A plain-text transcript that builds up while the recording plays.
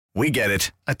We get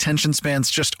it. Attention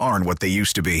spans just aren't what they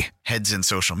used to be. Heads in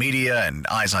social media and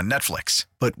eyes on Netflix.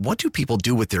 But what do people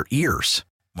do with their ears?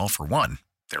 Well, for one,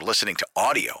 they're listening to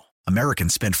audio.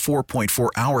 Americans spend 4.4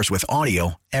 hours with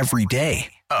audio every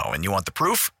day. Oh, and you want the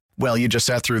proof? Well, you just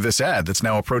sat through this ad that's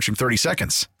now approaching 30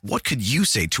 seconds. What could you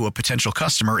say to a potential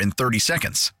customer in 30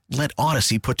 seconds? Let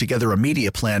Odyssey put together a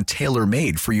media plan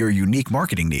tailor-made for your unique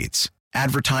marketing needs.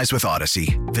 Advertise with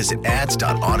Odyssey. Visit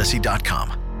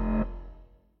ads.odyssey.com.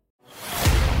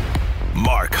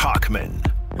 Mark Hochman.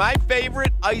 My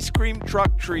favorite ice cream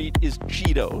truck treat is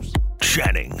Cheetos.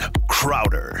 Channing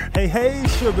Crowder. Hey,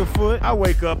 Sugarfoot. I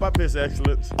wake up, I miss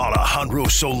excellence. Alejandro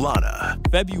Solana.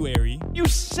 February. You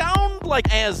sound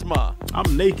like asthma.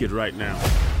 I'm naked right now.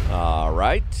 All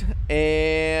right.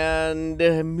 And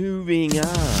moving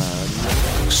on.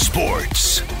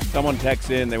 Sports. Someone texts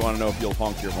in, they want to know if you'll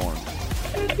honk your horn.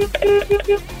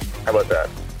 How about that?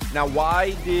 Now,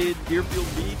 why did Deerfield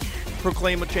Beach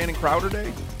proclaim a Channing Crowder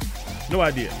Day? No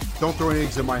idea. Don't throw any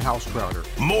eggs in my house, Crowder.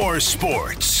 More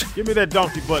sports. Give me that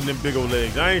donkey butt and them big old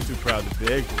legs. I ain't too proud to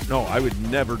beg. No, I would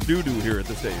never do here at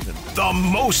the station. The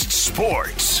most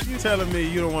sports. You telling me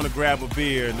you don't want to grab a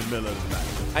beer in the middle of the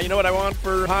night? You know what I want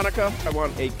for Hanukkah? I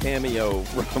want a cameo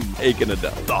from Aiken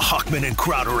Adele. The Hochman and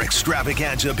Crowder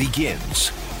extravaganza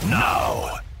begins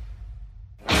now.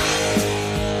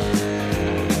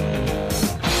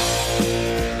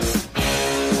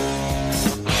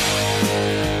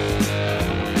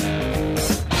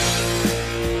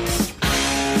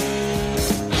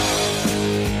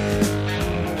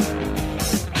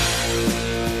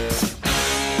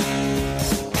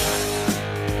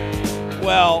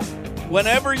 Well,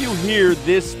 whenever you hear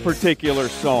this particular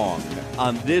song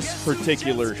on this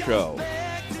particular show,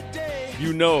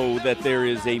 you know that there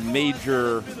is a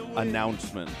major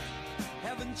announcement.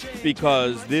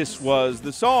 Because this was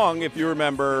the song, if you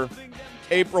remember,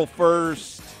 April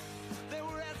 1st.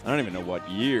 I don't even know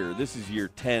what year. This is year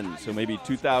 10, so maybe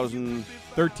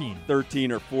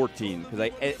 2013 or 14,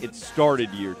 because it started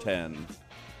year 10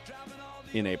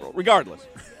 in April. Regardless.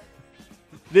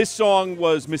 This song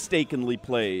was mistakenly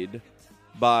played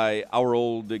by our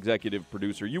old executive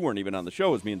producer. You weren't even on the show.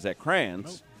 It was me and Zach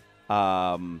Krantz.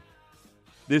 Nope.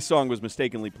 This song was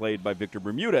mistakenly played by Victor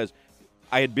Bermudez.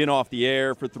 I had been off the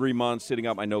air for 3 months, sitting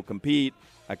out my no-compete.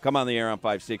 I come on the air on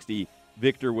 560.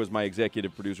 Victor was my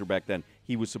executive producer back then.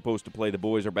 He was supposed to play The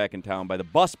Boys Are Back in Town by the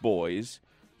Bus Boys.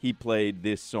 He played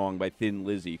this song by Thin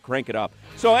Lizzy. Crank it up.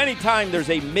 So anytime there's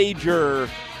a major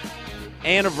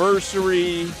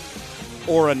anniversary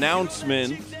or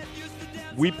announcement,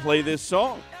 we play this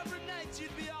song.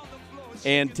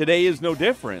 And today is no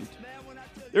different.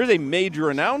 There's a major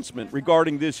announcement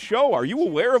regarding this show. Are you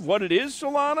aware of what it is,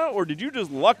 Solana, or did you just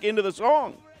luck into the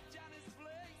song?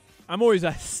 I'm always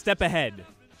a step ahead.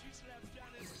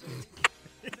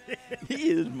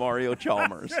 He is Mario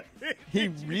Chalmers. He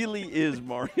really is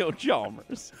Mario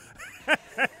Chalmers.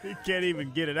 He can't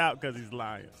even get it out because he's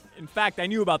lying. In fact, I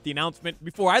knew about the announcement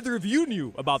before either of you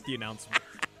knew about the announcement.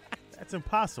 That's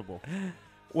impossible.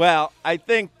 Well, I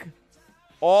think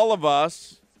all of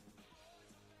us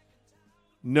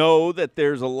know that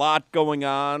there's a lot going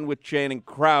on with Channing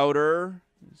Crowder.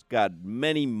 He's got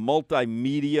many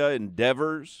multimedia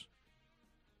endeavors,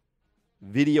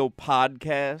 video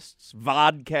podcasts,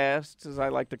 vodcasts, as I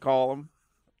like to call them.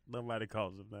 Nobody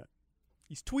calls him that.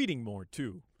 He's tweeting more,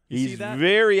 too. He's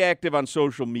very active on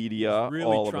social media really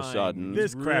all trying. of a sudden.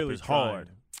 This crap is hard.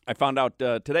 I found out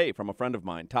today from a friend of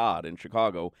mine, Todd, in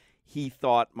Chicago. He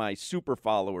thought my super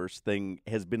followers thing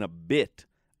has been a bit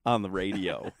on the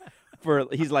radio.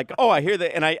 He's like, oh, I hear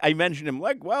that. And I mentioned him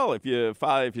like, well, if you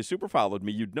super followed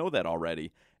me, you'd know that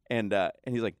already. And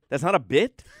he's like, that's not a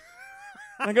bit?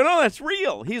 I go, no, that's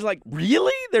real. He's like,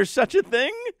 really? There's such a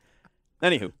thing?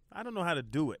 Anywho. I don't know how to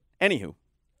do it. Anywho.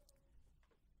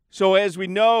 So as we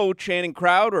know, Channing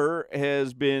Crowder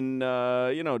has been,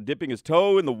 dipping his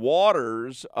toe in the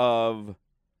waters of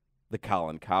the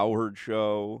Colin Cowherd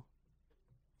Show,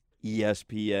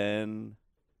 ESPN,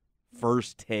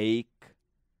 First Take.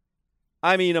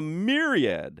 I mean, a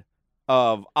myriad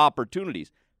of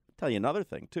opportunities. I'll tell you another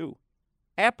thing, too.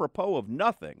 Apropos of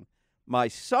nothing, my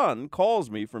son calls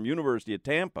me from University of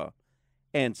Tampa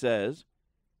and says,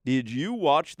 did you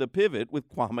watch The Pivot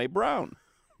with Kwame Brown?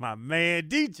 My man,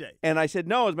 DJ. And I said,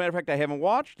 no, as a matter of fact, I haven't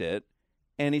watched it.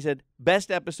 And he said,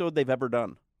 best episode they've ever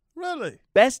done. Really?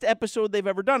 Best episode they've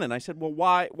ever done. And I said, well,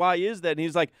 why is that? And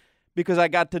he's like, because I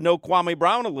got to know Kwame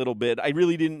Brown a little bit. I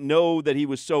really didn't know that he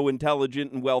was so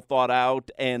intelligent and well thought out.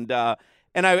 And now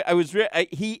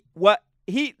he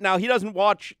doesn't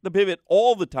watch The Pivot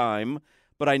all the time,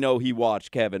 but I know he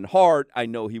watched Kevin Hart. I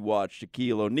know he watched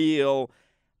Shaquille O'Neal.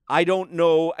 I don't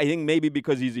know. I think maybe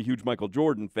because he's a huge Michael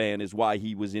Jordan fan is why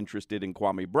he was interested in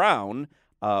Kwame Brown.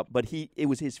 But it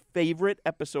was his favorite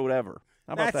episode ever.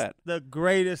 How about That's that? the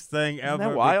greatest thing ever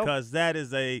that wild? because that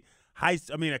is a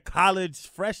college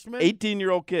freshman.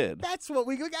 18-year-old kid. That's what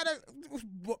we got to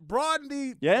broaden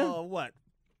the what?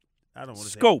 I don't want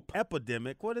to Scope. say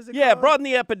epidemic. What is it? Yeah, called? broaden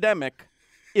the epidemic.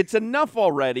 It's enough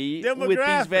already with these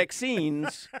Demographic.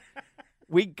 vaccines.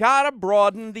 We got to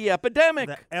broaden the epidemic.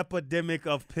 The epidemic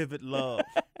of pivot love.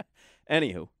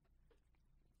 Anywho,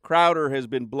 Crowder has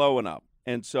been blowing up.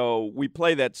 And so we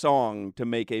play that song to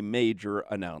make a major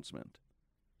announcement.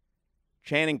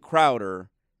 Channing Crowder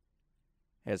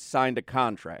has signed a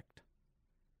contract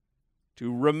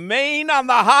to remain on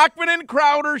the Hochman and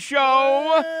Crowder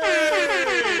show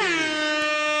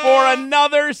for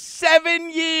another 7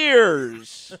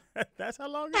 years. That's how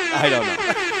long it is? I don't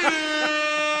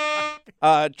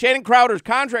know. Channing Crowder's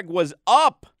contract was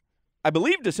up, I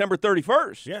believe, December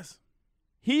 31st. Yes.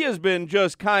 He has been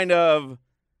just kind of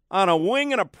on a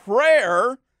wing and a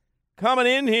prayer, coming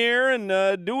in here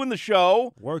and doing the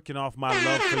show. Working off my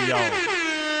love for y'all.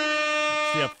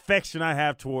 It's the affection I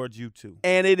have towards you two.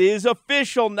 And it is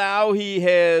official now. He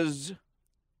has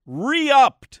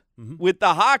re-upped with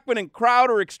the Hochman and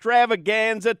Crowder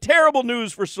extravaganza. Terrible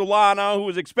news for Solana, who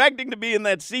was expecting to be in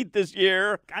that seat this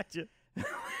year. Gotcha.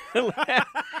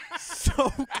 So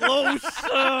close.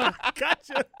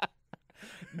 Gotcha.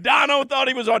 Dono thought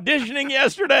he was auditioning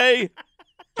yesterday.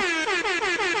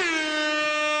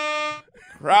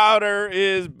 Crowder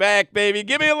is back, baby.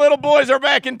 Give me a little boys are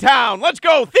back in town. Let's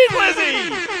go. Thin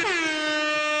Lizzy.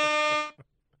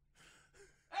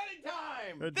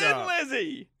 Anytime. Good Thin job.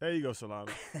 Lizzy. There you go, Solana.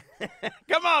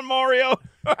 Come on, Mario.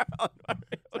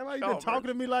 Why you been talking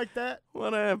to me like that?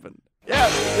 What happened? Yeah,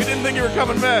 we didn't think you were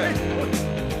coming back.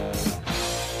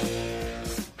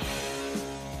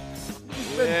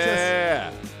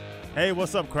 Yeah. Hey,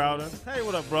 what's up, Crowder? Hey,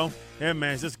 what up, bro? Yeah,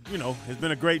 man, it's just, it's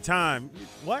been a great time.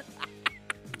 What?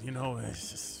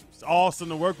 It's awesome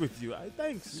to work with you.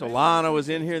 Thanks. Solana was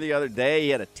in here the other day. He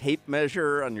had a tape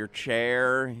measure on your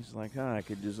chair. He's like, I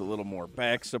could use a little more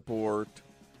back support.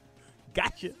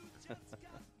 Gotcha.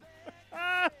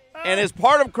 And as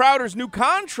part of Crowder's new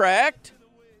contract,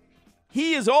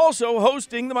 he is also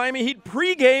hosting the Miami Heat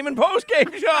pregame and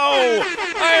postgame show.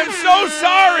 I am so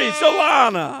sorry,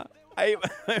 Solana.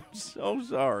 I'm so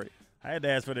sorry. I had to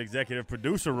ask for the executive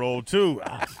producer role, too.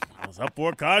 I was up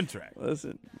for a contract.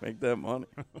 Listen, make that money.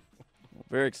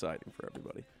 Very exciting for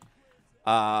everybody.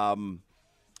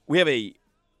 We have a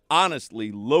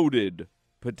honestly loaded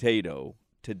potato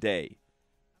today.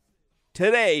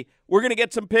 Today, we're going to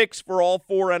get some picks for all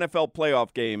 4 NFL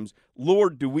playoff games.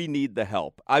 Lord, do we need the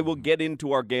help. I will get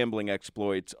into our gambling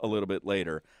exploits a little bit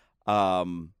later.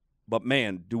 But,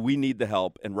 man, do we need the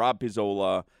help. And Rob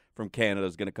Pizzola from Canada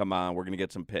is going to come on. We're going to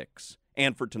get some picks.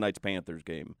 And for tonight's Panthers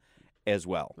game as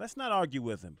well. Let's not argue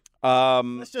with him.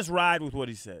 Let's just ride with what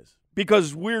he says.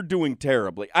 Because we're doing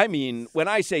terribly. I mean, when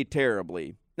I say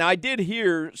terribly, now I did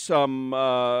hear some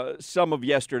of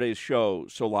yesterday's show,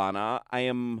 Solana. I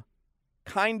am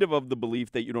kind of the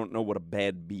belief that you don't know what a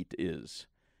bad beat is.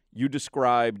 You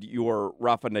described your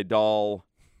Rafa Nadal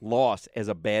loss as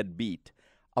a bad beat.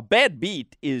 A bad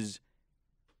beat is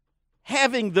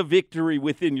having the victory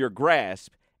within your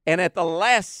grasp, and at the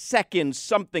last second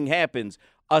something happens,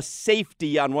 a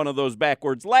safety on one of those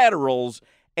backwards laterals,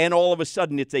 and all of a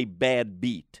sudden it's a bad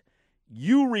beat.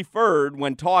 You referred,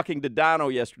 when talking to Dono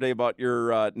yesterday about your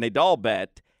Nadal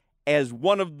bet, as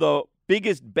one of the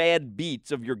biggest bad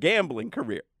beats of your gambling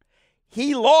career.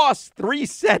 He lost 3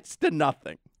 sets to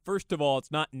nothing. First of all,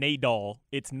 it's not Nadal,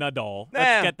 it's Nadal.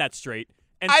 Let's get that straight.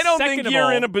 And I don't think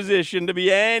you're in a position to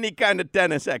be any kind of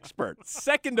tennis expert.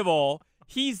 Second of all,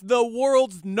 he's the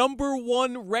world's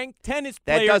 #1 ranked tennis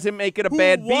player. That doesn't make it a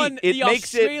bad won beat. the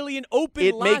Australian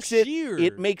Open last year.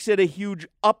 It makes it a huge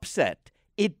upset.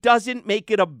 It doesn't make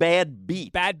it a bad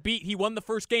beat. Bad beat. He won the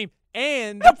first game.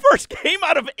 And the first game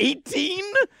out of 18?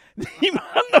 He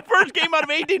won the first game out of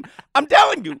 18. I'm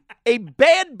telling you, a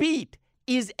bad beat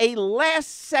is a last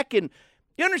second.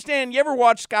 You understand? You ever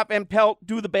watch Scott Van Pelt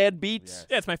do the bad beats? Yes.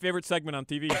 Yeah, it's my favorite segment on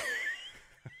TV.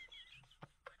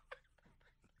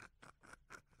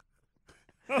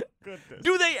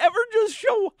 Do they ever just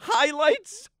show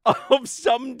highlights of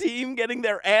some team getting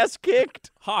their ass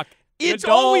kicked? Hawk. It's Nadal,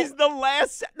 always the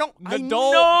last. No,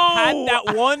 Nadal had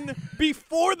that one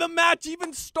before the match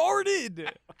even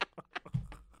started.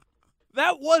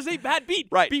 That was a bad beat.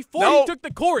 Right. Before he took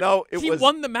the court, he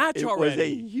won the match already. It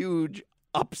was a huge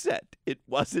upset. It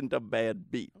wasn't a bad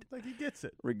beat. I think he gets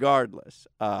it. Regardless,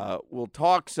 we'll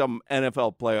talk some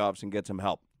NFL playoffs and get some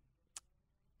help.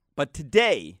 But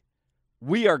today,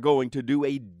 we are going to do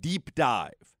a deep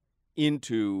dive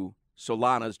into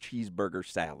Solana's cheeseburger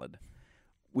salad,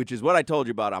 which is what I told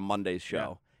you about on Monday's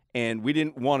show. Yeah. And we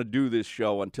didn't want to do this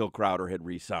show until Crowder had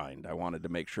re-signed. I wanted to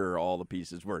make sure all the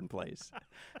pieces were in place.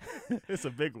 It's a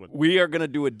big one. We are going to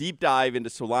do a deep dive into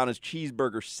Solana's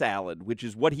cheeseburger salad, which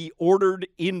is what he ordered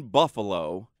in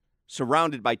Buffalo,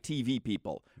 surrounded by TV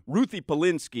people. Ruthie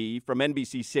Polinsky from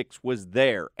NBC6 was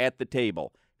there at the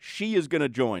table. She is going to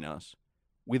join us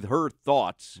with her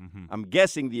thoughts. Mm-hmm. I'm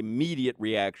guessing the immediate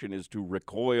reaction is to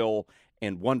recoil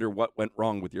and wonder what went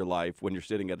wrong with your life when you're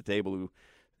sitting at a table with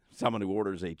someone who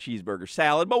orders a cheeseburger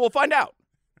salad, but we'll find out.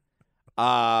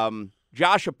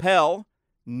 Josh Appel,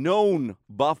 known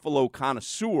Buffalo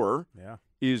connoisseur,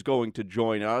 is going to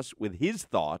join us with his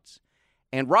thoughts.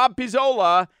 And Rob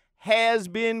Pizzola has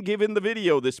been given the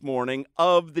video this morning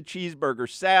of the cheeseburger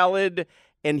salad,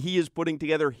 and he is putting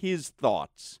together his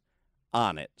thoughts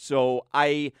on it. So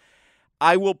I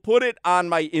will put it on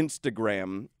my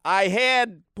Instagram. I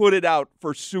had put it out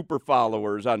for super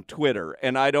followers on Twitter,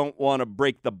 and I don't want to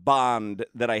break the bond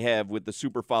that I have with the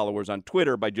super followers on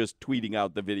Twitter by just tweeting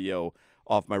out the video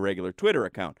off my regular Twitter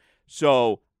account.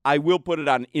 So I will put it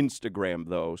on Instagram,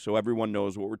 though, so everyone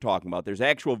knows what we're talking about. There's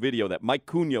actual video that Mike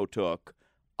Cunio took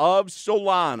of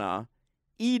Solana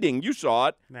eating, you saw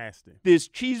it, nasty, this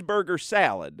cheeseburger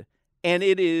salad, and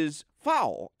it is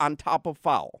foul on top of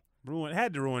foul.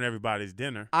 Had to ruin everybody's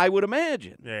dinner. I would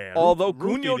imagine. Yeah. Although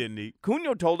Ruthie didn't eat.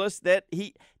 Cunio told us that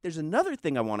there's another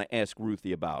thing I want to ask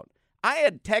Ruthie about. I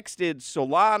had texted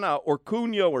Solana or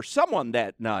Cunio or someone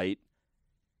that night,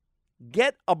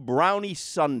 get a brownie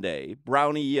sundae,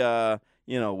 brownie,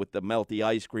 with the melty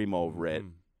ice cream over it,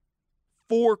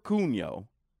 for Cunio,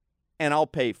 and I'll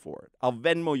pay for it. I'll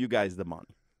Venmo you guys the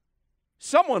money.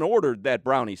 Someone ordered that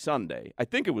brownie sundae. I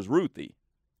think it was Ruthie.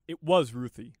 It was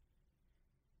Ruthie.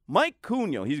 Mike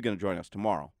Cunio, he's going to join us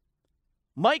tomorrow.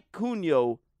 Mike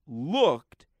Cunio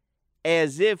looked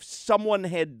as if someone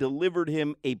had delivered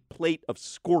him a plate of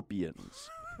scorpions.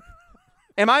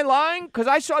 Am I lying? Because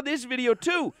I saw this video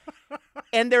too.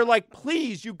 And they're like,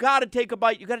 please, you got to take a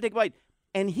bite. You got to take a bite.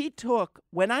 And he took,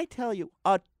 when I tell you,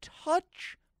 a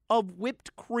touch of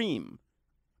whipped cream.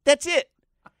 That's it.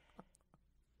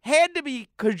 Had to be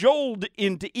cajoled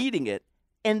into eating it.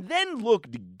 And then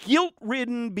looked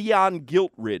guilt-ridden beyond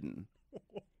guilt-ridden.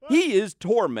 He is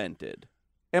tormented.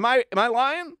 Am I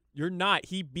lying? You're not.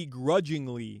 He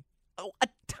begrudgingly a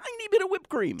tiny bit of whipped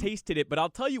cream. Tasted it, but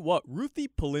I'll tell you what, Ruthie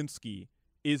Polinsky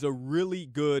is a really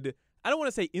good, I don't want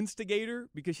to say instigator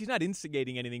because she's not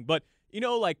instigating anything, but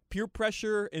like peer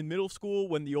pressure in middle school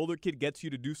when the older kid gets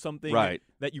you to do something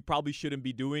that you probably shouldn't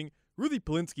be doing. Ruthie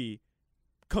Polinsky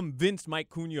convinced Mike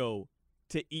Cunio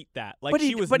to eat that.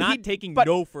 She was not taking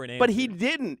no for an answer. But he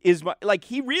didn't.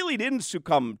 He really didn't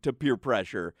succumb to peer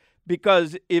pressure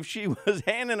because if she was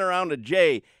handing around a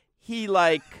J, he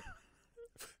the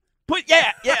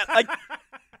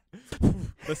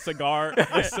cigar.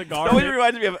 It always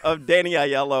reminds me of Danny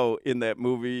Aiello in that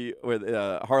movie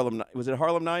where Harlem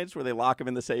Nights where they lock him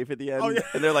in the safe at the end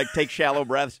and they're like, take shallow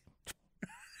breaths.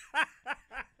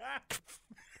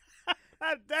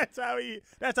 That's how he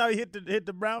hit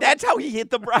the brownie. That's how he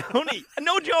hit the brownie.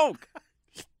 No joke.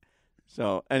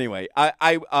 So anyway,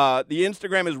 the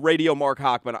Instagram is Radio Mark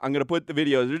Hochman. I'm going to put the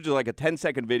video. There's just like a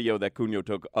 10-second video that Cunio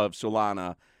took of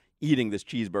Solana eating this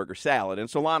cheeseburger salad, and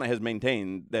Solana has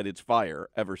maintained that it's fire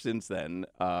ever since then.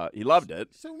 He loved it.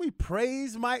 Shouldn't we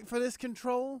praise Mike for this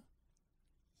control?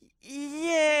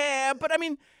 Yeah, but I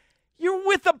mean, you're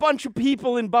with a bunch of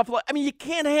people in Buffalo. I mean, you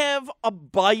can't have a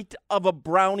bite of a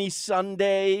brownie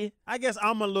sundae. I guess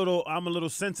I'm a little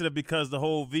sensitive because the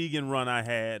whole vegan run I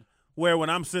had, where when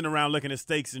I'm sitting around looking at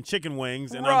steaks and chicken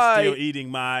wings and I'm still eating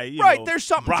my there's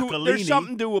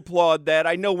something to applaud that.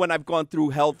 I know when I've gone through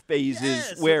health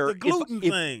phases where the gluten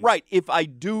thing. If I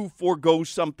do forego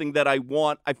something that I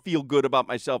want, I feel good about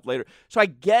myself later. So I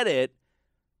get it.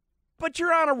 But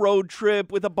you're on a road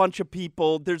trip with a bunch of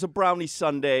people. There's a brownie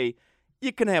sundae.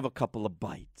 You can have a couple of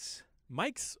bites.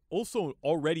 Mike's also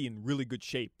already in really good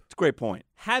shape. It's a great point.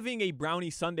 Having a brownie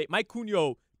sundae, Mike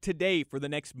Cunio today for the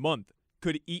next month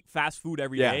could eat fast food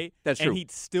every day. That's true. And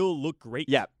he'd still look great.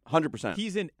 Yeah, 100%.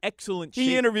 He's in excellent shape.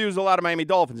 He interviews a lot of Miami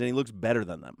Dolphins, and he looks better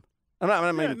than them.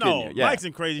 Mike's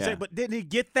in crazy shape, but didn't he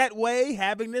get that way,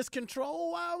 having this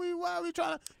control? Why are we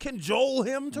trying to cajole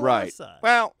him to our side?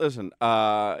 Well, listen,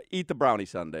 eat the brownie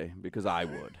sundae because I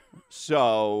would.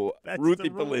 So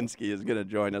Ruthie Polinsky is going to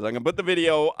join us. I'm going to put the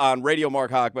video on Radio Mark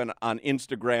Hochman on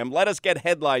Instagram. Let us get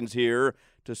headlines here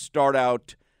to start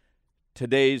out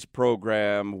today's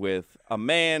program with a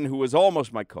man who was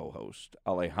almost my co-host,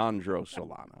 Alejandro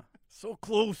Solana. So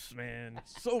close, man.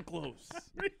 So close.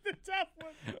 Read the top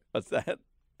one. What's that?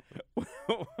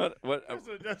 What?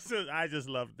 I just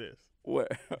love this.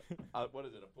 What is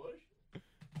it? A push?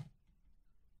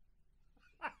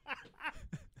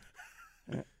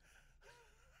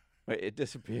 Wait, it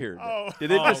disappeared. Oh.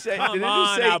 Did it just say? Come Did it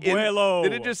on, just say? abuelo.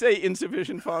 Did it just say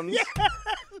insufficient funds?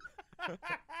 I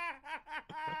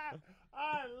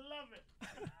love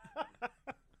it.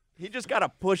 He just got a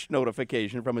push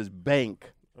notification from his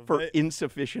bank for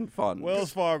insufficient funds.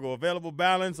 Wells Fargo, available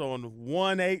balance on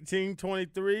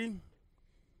 1/18/23.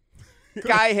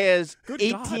 Guy has Good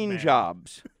 18 God, man.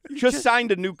 jobs. Just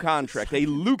signed a new contract, a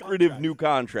lucrative new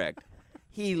contract.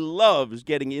 He loves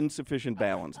getting insufficient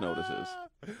balance notices.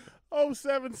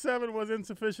 077 was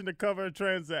insufficient to cover a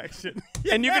transaction.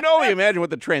 And you can only imagine what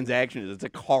the transaction is. It's a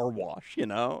car wash, you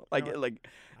know? Like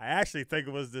I actually think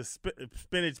it was the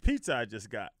spinach pizza I just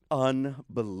got.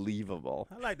 unbelievable.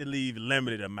 I like to leave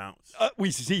limited amounts.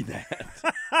 We see that.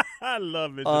 I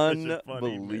love it.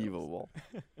 Unbelievable.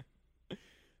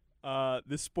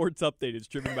 This sports update is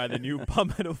driven by the new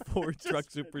Palmetto Ford Truck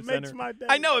Super Center. Makes my day.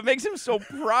 I know, it makes him so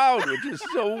proud, which is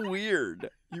so weird.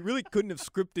 You really couldn't have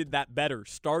scripted that better,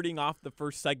 starting off the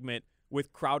first segment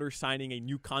with Crowder signing a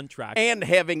new contract, And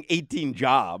having 18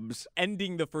 jobs.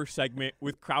 ending the first segment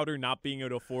with Crowder not being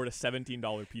able to afford a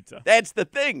 $17 pizza. That's the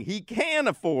thing. He can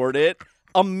afford it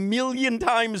 1,000,000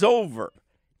 times over.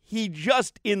 He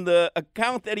just, in the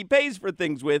account that he pays for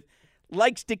things with,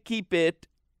 likes to keep it,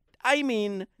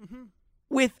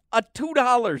 with a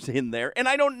 $2 in there. And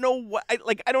I don't know what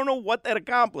I don't know what that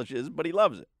accomplishes, but he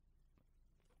loves it.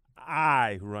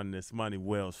 I run this money,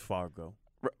 Wells Fargo.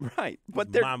 Right. But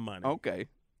It's they're my money. Okay.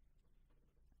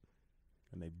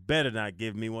 And they better not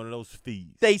give me one of those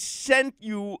fees. They sent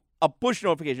you a push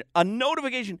notification, a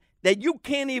notification that you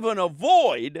can't even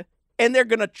avoid, and they're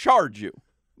going to charge you.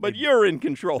 But you're in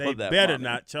control They of that better money.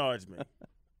 not charge me.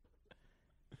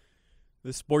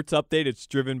 The sports update, it's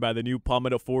driven by the new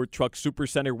Palmetto Ford Truck Super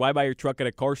Center. Why buy your truck at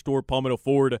a car store? Palmetto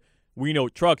Ford, we know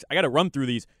trucks. I got to run through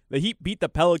these. The Heat beat the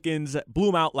Pelicans, blew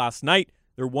them out last night.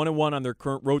 They're 1-1 on their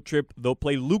current road trip. They'll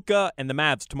play Luka and the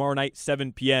Mavs tomorrow night,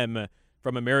 7 p.m.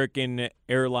 from American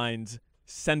Airlines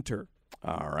Center.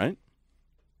 All right.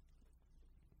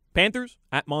 Panthers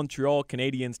at Montreal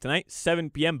Canadiens tonight,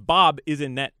 7 p.m. Bob is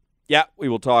in net. Yeah, we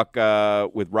will talk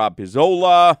with Rob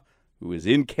Pizzola, who is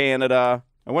in Canada.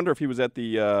 I wonder if he was at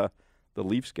the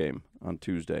Leafs game on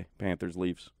Tuesday,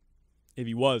 Panthers-Leafs. If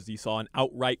he was, he saw an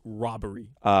outright robbery.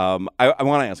 I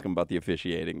want to ask him about the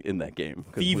officiating in that game.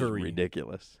 'Cause it was Thievery.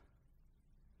 ridiculous.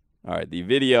 All right, the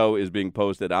video is being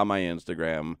posted on my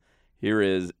Instagram. Here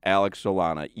is Alex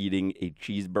Solana eating a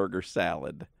cheeseburger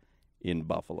salad in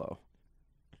Buffalo.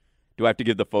 Do I have to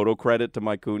give the photo credit to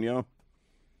Mike Cunha?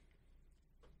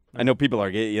 I know people are,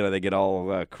 they get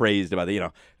all crazed about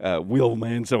Will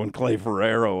Manso and Clay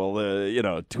Ferrero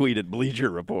will, tweet at Bleacher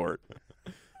Report.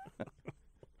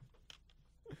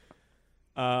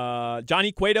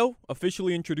 Johnny Cueto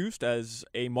officially introduced as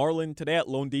a Marlin today at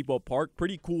Lone Depot Park.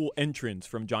 Pretty cool entrance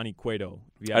from Johnny Cueto.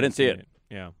 If you I didn't see haven't it.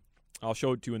 seen Yeah. I'll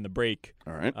show it to you in the break.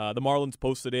 All right. The Marlins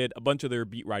posted it. A bunch of their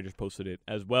beat writers posted it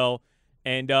as well.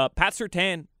 And Pat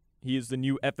Surtain, he is the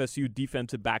new FSU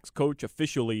defensive backs coach,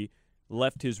 officially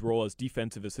left his role as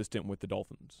defensive assistant with the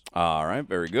Dolphins. All right,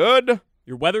 very good.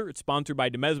 Your weather, it's sponsored by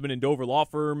Demesman and Dover Law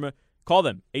Firm. Call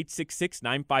them,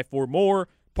 866-954-MORE.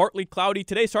 Partly cloudy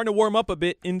today, starting to warm up a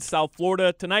bit in South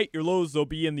Florida. Tonight, your lows, they'll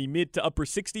be in the mid to upper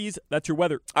 60s. That's your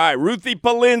weather. All right, Ruthie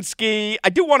Polinsky. I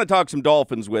do want to talk some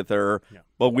Dolphins with her,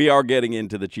 but we are getting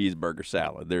into the cheeseburger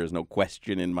salad. There is no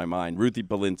question in my mind. Ruthie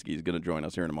Polinsky is going to join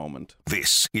us here in a moment.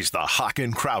 This is the Hawk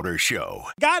and Crowder Show.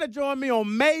 Gotta join me on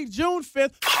June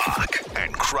 5th. Hawk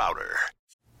and Crowder.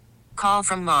 Call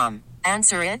from mom.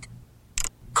 Answer it.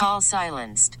 Call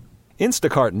silenced.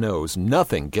 Instacart knows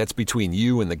nothing gets between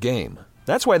you and the game.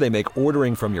 That's why they make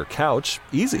ordering from your couch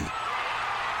easy.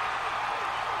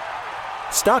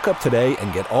 Stock up today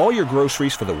and get all your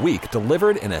groceries for the week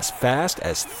delivered in as fast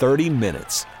as 30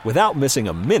 minutes without missing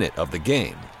a minute of the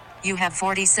game. You have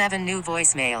 47 new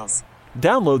voicemails.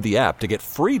 Download the app to get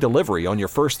free delivery on your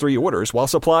first 3 orders while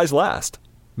supplies last.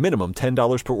 Minimum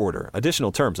 $10 per order.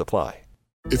 Additional terms apply.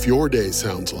 If your day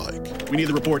sounds like We need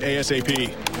the report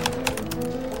ASAP.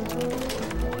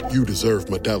 you deserve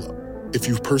Modelo. If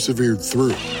you've persevered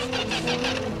through,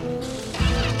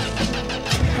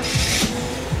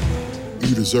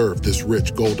 you deserve this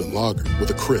rich golden lager with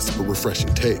a crisp but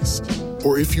refreshing taste.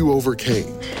 Or if you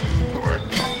overcame,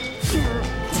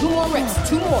 2 more reps,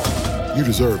 2 more. you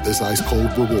deserve this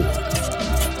ice-cold reward.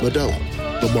 Modelo,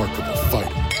 the mark of a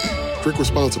fighter. Drink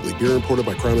responsibly. Beer imported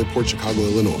by Crown Imports, Chicago,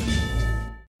 Illinois.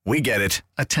 We get it.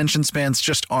 Attention spans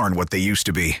just aren't what they used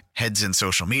to be. Heads in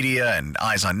social media and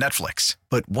eyes on Netflix.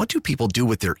 But what do people do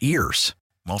with their ears?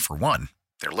 Well, for one,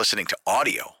 they're listening to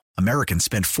audio. Americans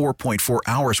spend 4.4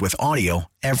 hours with audio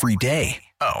every day.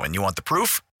 Oh, and you want the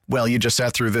proof? Well, you just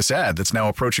sat through this ad that's now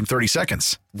approaching 30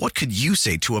 seconds. What could you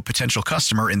say to a potential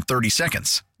customer in 30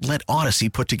 seconds? Let Odyssey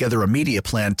put together a media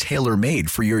plan tailor-made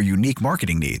for your unique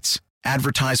marketing needs.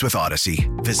 Advertise with Odyssey.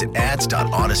 Visit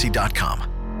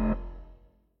ads.odyssey.com.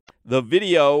 The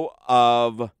video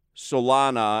of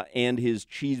Solana and his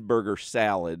cheeseburger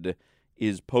salad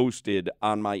is posted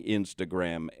on my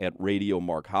Instagram at Radio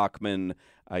Mark Hochman.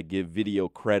 I give video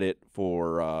credit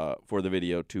for the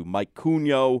video to Mike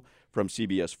Cugno from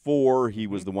CBS 4. He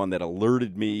was the one that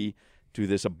alerted me to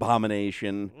this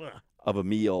abomination of a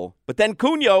meal. But then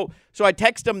Cugno, so I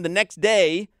text him the next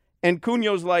day, and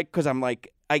Cugno's like, because I'm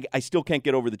like, I still can't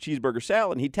get over the cheeseburger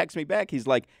salad. And he texts me back. He's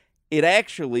like, it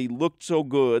actually looked so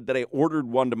good that I ordered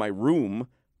one to my room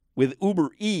with Uber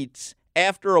Eats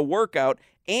after a workout,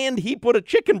 and he put a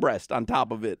chicken breast on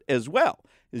top of it as well.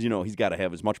 As you know, he's got to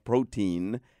have as much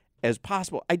protein as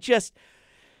possible.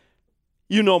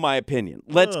 You know my opinion.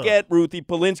 Let's get Ruthie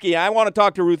Polinsky. I want to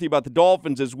talk to Ruthie about the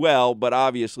Dolphins as well, but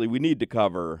obviously we need to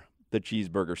cover the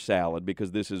cheeseburger salad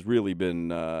because this has really been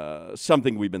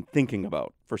something we've been thinking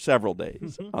about for several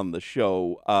days on the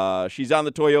show. She's on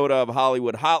the Toyota of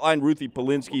Hollywood hotline. Ruthie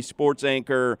Polinsky, sports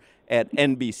anchor at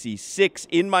NBC6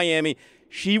 in Miami.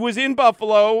 She was in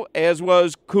Buffalo, as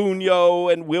was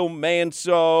Cugno and Will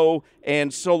Manso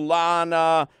and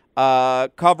Solana,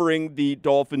 covering the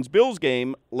Dolphins-Bills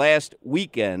game last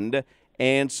weekend.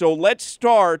 And so let's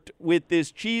start with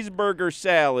this cheeseburger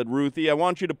salad, Ruthie. I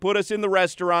want you to put us in the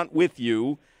restaurant with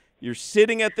you. You're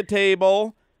sitting at the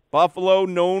table. Buffalo,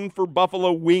 known for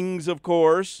buffalo wings, of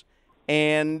course.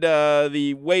 And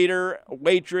the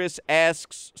waitress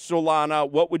asks Solana,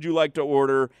 what would you like to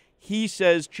order? He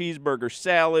says cheeseburger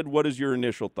salad. What is your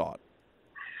initial thought?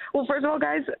 Well, first of all,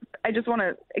 guys, I just want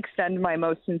to extend my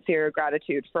most sincere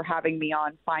gratitude for having me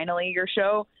on, finally, your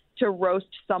show, to roast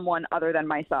someone other than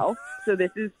myself. So this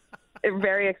is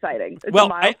very exciting. It's a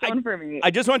milestone for me.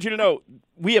 I just want you to know,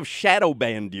 we have shadow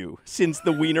banned you since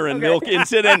the Wiener and Milk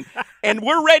incident, and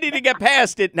we're ready to get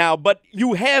past it now, but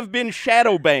you have been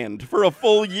shadow banned for a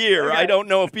full year. Okay. I don't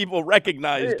know if people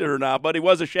recognized it or not, but it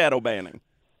was a shadow banning.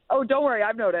 Oh, don't worry.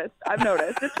 I've noticed.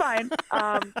 It's fine.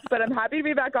 But I'm happy to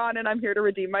be back on, and I'm here to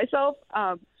redeem myself.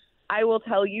 I will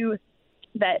tell you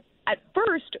that at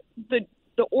first, the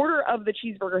order of the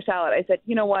cheeseburger salad, I said,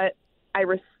 you know what? I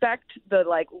respect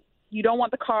you don't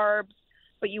want the carbs,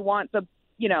 but you want the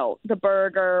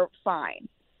burger, fine.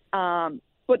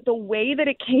 But the way that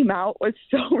it came out was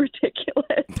so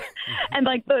ridiculous. And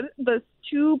the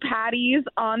two patties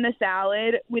on the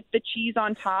salad with the cheese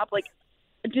on top,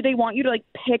 do they want you to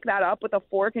pick that up with a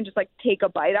fork and just take a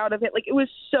bite out of it? It was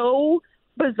so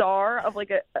bizarre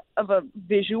of a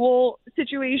visual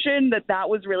situation that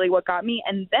was really what got me.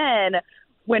 And then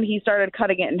when he started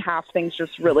cutting it in half, things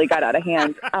just really got out of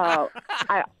hand.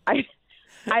 I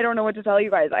don't know what to tell you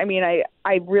guys. I mean,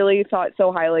 I really thought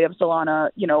so highly of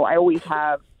Solana. I always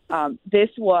have. This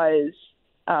was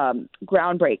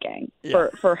groundbreaking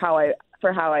for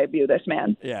how I view this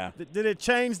man. Yeah. Did it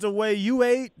change the way you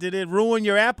ate? Did it ruin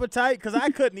your appetite? Because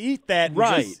I couldn't eat that.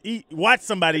 Right. Watch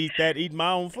somebody eat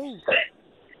my own food.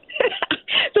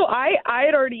 So I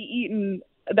had already eaten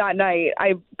that night.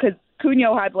 Because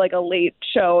Cugno had a late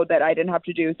show that I didn't have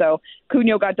to do. So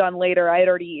Cugno got done later. I had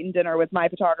already eaten dinner with my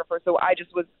photographer. So I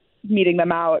just was meeting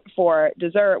them out for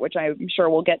dessert, which I'm sure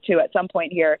we'll get to at some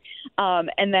point here.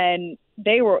 And then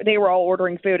they were all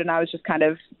ordering food, and I was just kind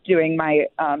of doing my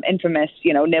infamous,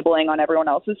 nibbling on everyone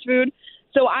else's food.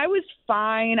 So I was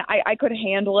fine. I could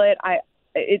handle it.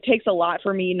 It takes a lot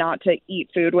for me not to eat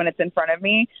food when it's in front of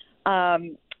me.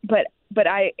 But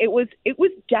it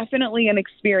was definitely an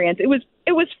experience. It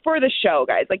was for the show,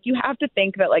 guys. You have to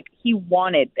think that he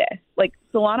wanted this.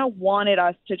 Solana wanted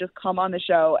us to just come on the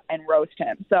show and roast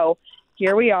him. So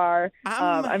here we are.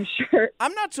 I'm sure.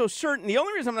 I'm not so certain. The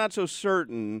only reason I'm not so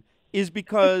certain is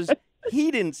because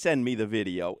he didn't send me the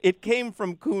video. It came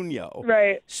from Cugno.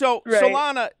 Right. So, right.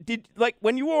 Solana, did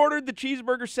when you ordered the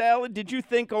cheeseburger salad, did you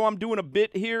think, I'm doing a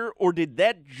bit here, or did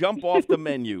that jump off the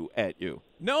menu at you?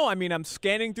 No, I mean, I'm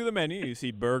scanning through the menu. You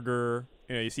see burger,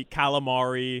 you see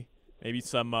calamari, maybe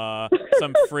some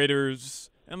fritters.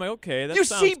 I'm like, okay, that sounds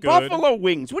good. You see buffalo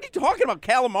wings. What are you talking about,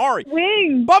 calamari?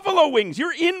 Wings. Buffalo wings.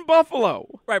 You're in Buffalo.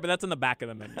 Right, but that's in the back of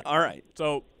the menu. All right.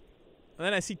 So, and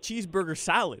then I see cheeseburger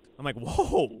salad. I'm like,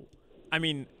 whoa. I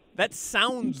mean, that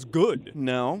sounds good.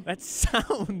 No. That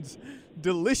sounds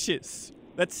delicious.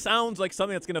 That sounds like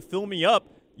something that's going to fill me up.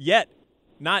 Yet,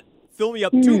 not fill me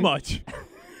up too much.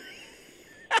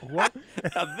 What?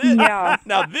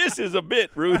 Now this is a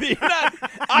bit, Ruthie.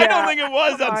 I don't think it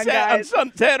was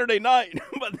on Saturday night,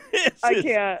 but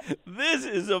this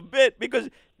is a bit because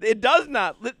it does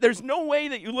not. There's no way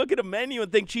that you look at a menu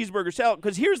and think cheeseburger salad.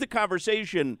 Because here's the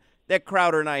conversation that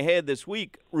Crowder and I had this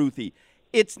week, Ruthie.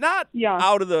 It's not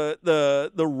out of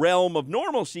the realm of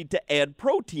normalcy to add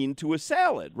protein to a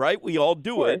salad, right? We all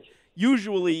do it.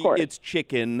 Usually it's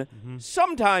chicken. Mm-hmm.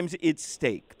 Sometimes it's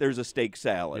steak. There's a steak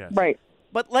salad. Yes. Right.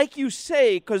 But like you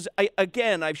say, because,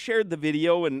 I've shared the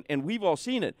video and we've all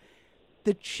seen it,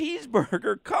 the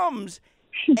cheeseburger comes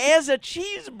as a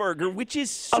cheeseburger, which is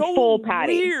so a full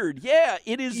patty. Weird. Yeah,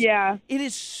 it is. Yeah. It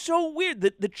is so weird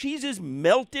that the cheese is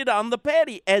melted on the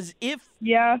patty as if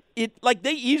it, like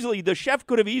the chef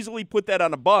could have easily put that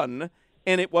on a bun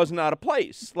and it wasn't out of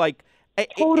place. Like,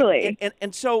 totally.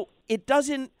 And so it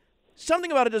doesn't, something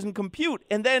about it doesn't compute.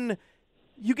 And then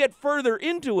you get further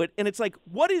into it, and it's like,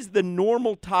 what is the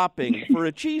normal topping for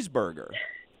a cheeseburger?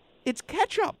 It's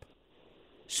ketchup.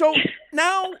 So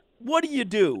now what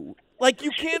do? Like,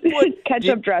 you can't put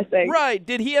ketchup dressing. Right.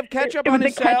 Did he have ketchup on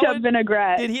his salad? Ketchup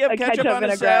vinaigrette. Did he have ketchup on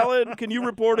his salad? Can you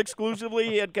report exclusively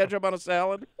he had ketchup on a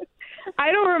salad?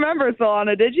 I don't remember,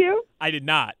 Solana. Did you? I did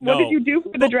not. What No. did you do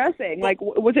for the dressing? Like,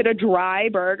 was it a dry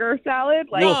burger salad?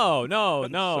 Like, No,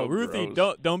 so Ruthie,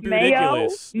 gross. don't be Mayo,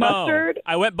 ridiculous. mustard? No,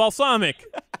 I went balsamic.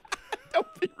 Don't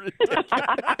be ridiculous.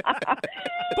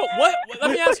 But what?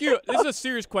 Let me ask you. This is a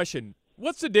serious question.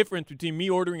 What's the difference between me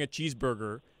ordering a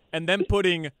cheeseburger and then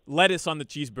putting lettuce on the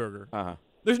cheeseburger? Uh-huh.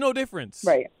 There's no difference.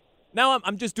 Right. Now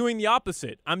I'm just doing the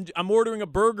opposite. I'm ordering a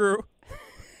burger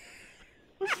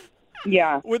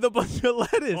Yeah. with a bunch of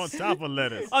lettuce On top of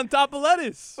lettuce. on top of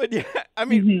lettuce. But yeah, I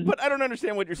mean, but I don't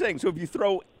understand what you're saying. So if you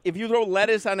throw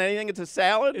lettuce on anything, it's a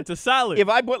salad? It's a salad. If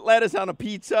I put lettuce on a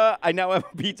pizza, I now have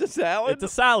a pizza salad? It's a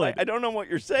salad. I don't know what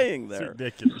you're saying It's there.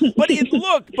 ridiculous. But it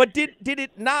looked, did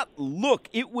it not look?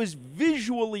 It was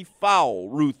visually foul,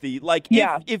 Ruthie. Like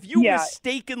if you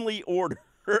mistakenly order,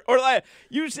 or like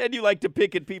you said you like to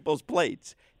pick at people's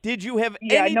plates. Did you have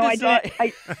any desire?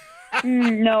 I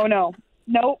didn't. No.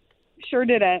 Nope. Sure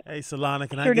didn't. Hey, Solana,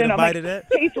 can Sure I get didn't. a bite of that?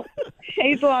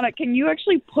 Hey, Solana, can you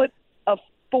actually put a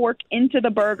fork into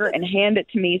the burger and hand it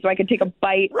to me so I can take a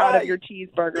bite out Right. of your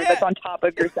cheeseburger that's on top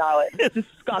of your salad? It's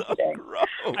disgusting. Gross.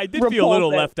 I did feel a little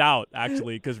Repulsive. left out,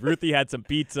 actually, because Ruthie had some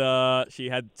pizza. She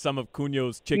had some of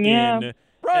Cunyo's chicken. Yeah.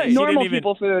 Right. She Normal didn't even,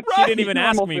 people food. She didn't even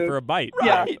ask Normal me food. for a bite.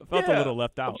 Right. I felt a little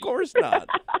left out. Of course not.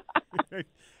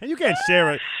 And you can't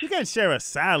share a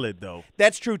salad though.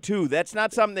 That's true too. That's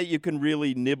not something that you can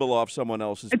really nibble off someone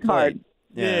else's It's plate. hard.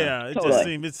 Yeah, it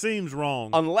Totally. just seems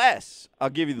wrong. Unless, I'll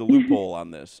give you the loophole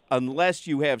on this, unless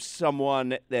you have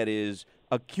someone that is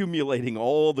accumulating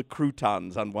all the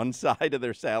croutons on one side of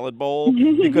their salad bowl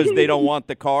because they don't want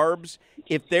the carbs.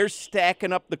 If they're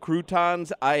stacking up the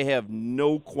croutons, I have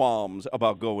no qualms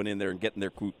about going in there and getting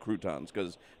their croutons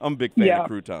because I'm a big fan of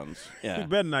croutons. You Yeah.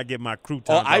 better not get my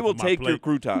croutons. Oh, I off will of my take plate. your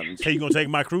croutons. Hey, you gonna take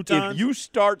my croutons? If you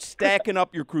start stacking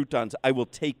up your croutons, I will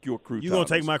take your croutons. You gonna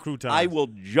take my croutons? I will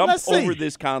jump Let's see. over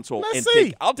this console Let's and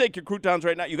see. I'll take your croutons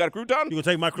right now. You got a crouton? You gonna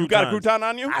take my croutons? You got a crouton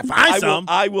on you? I find some.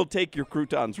 I will take your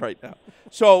croutons right now.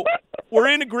 So we're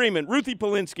in agreement. Ruthie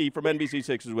Polinsky from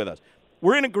NBC6 is with us.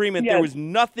 We're in agreement. Yes. There was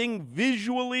nothing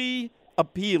visually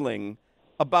appealing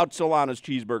about Solana's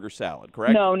cheeseburger salad,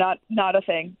 correct? No, not a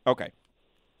thing. Okay.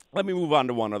 Let me move on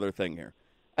to one other thing here.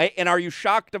 And are you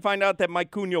shocked to find out that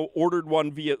Mike Cunio ordered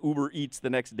one via Uber Eats the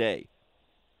next day?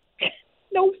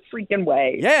 No freaking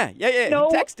way. Yeah. No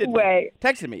He texted way. me.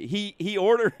 Texted me. He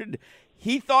ordered.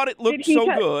 He thought it looked Did he so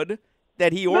te- good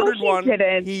that he ordered he one.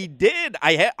 didn't. He did.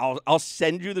 I'll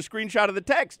send you the screenshot of the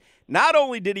text. Not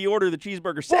only did he order the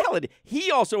cheeseburger salad,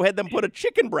 he also had them put a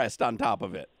chicken breast on top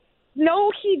of it.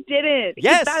 No, he didn't.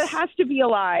 Yes. That has to be a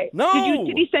lie. No.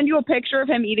 Did he send you a picture of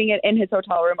him eating it in his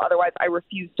hotel room? Otherwise, I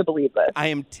refuse to believe this. I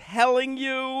am telling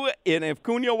you, and if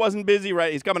Cunio wasn't busy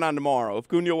he's coming on tomorrow. If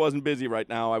Cunio wasn't busy right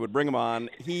now, I would bring him on.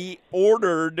 He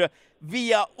ordered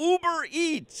via Uber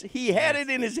Eats. He had it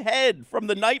in his head from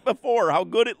the night before how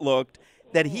good it looked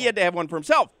that he had to have one for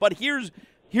himself. But here's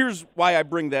why I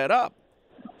bring that up.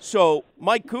 So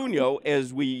Mike Cunio,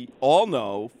 as we all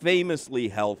know, famously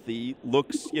healthy,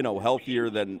 looks, healthier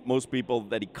than most people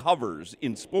that he covers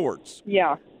in sports.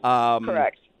 Yeah.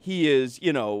 Correct. He is,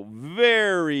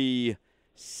 very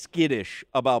skittish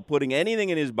about putting anything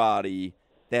in his body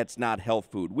that's not health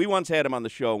food. We once had him on the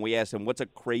show, and we asked him, what's a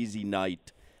crazy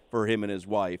night for him and his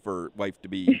wife, or wife to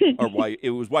be, or wife,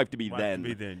 it was wife to be Wife then. to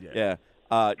be then, yeah. Yeah.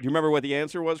 Do you remember what the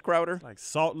answer was, Crowder? Like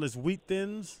saltless wheat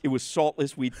thins? It was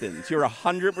saltless wheat thins. You're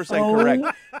 100%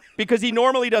 correct. Because he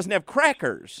normally doesn't have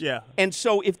crackers. Yeah. And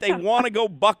so if they want to go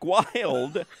buck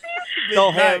wild,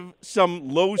 they'll have some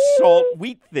low-salt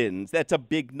wheat thins. That's a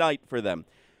big night for them.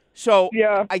 So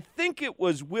I think it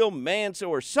was Will Manso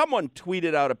or someone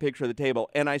tweeted out a picture of the table,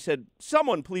 and I said,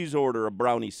 someone please order a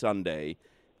brownie sundae.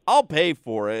 I'll pay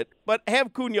for it, but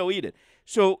have Cunio eat it.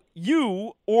 So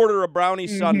you order a brownie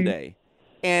sundae.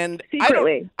 And I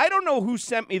don't know who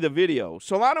sent me the video.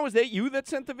 Solana, was that you that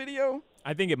sent the video?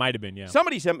 I think it might have been, yeah.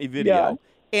 Somebody sent me video.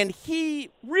 Yeah. And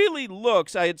he really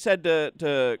looks, I had said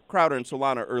to Crowder and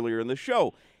Solana earlier in the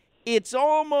show, it's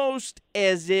almost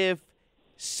as if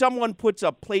someone puts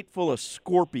a plate full of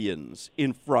scorpions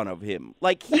in front of him.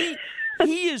 Like he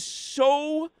is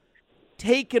so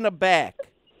taken aback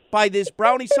by this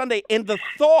brownie sundae and the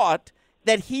thought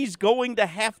that he's going to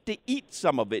have to eat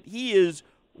some of it. He is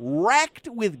racked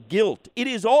with guilt. It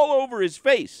is all over his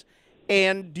face.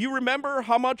 And do you remember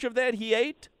how much of that he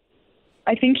ate?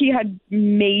 I think he had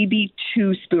maybe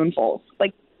 2 spoonfuls.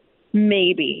 Like,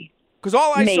 maybe. Because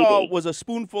all I saw was a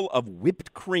spoonful of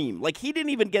whipped cream. Like, he didn't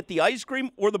even get the ice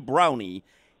cream or the brownie.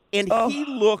 And he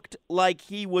looked like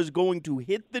he was going to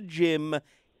hit the gym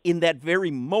in that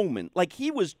very moment. Like,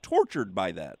 he was tortured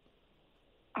by that.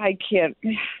 I can't...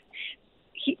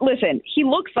 Listen, he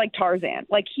looks like Tarzan.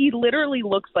 Like, he literally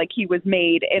looks like he was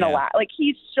made in a lab. Like,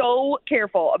 he's so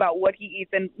careful about what he eats,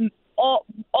 and all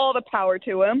the power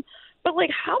to him. But,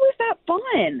 like, how is that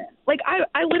fun? Like,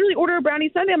 I literally order a brownie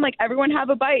sundae. I'm like, everyone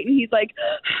have a bite. And he's like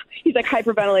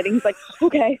hyperventilating. He's like,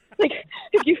 okay. Like,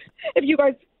 if you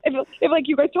guys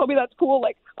told me that's cool,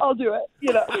 like, I'll do it.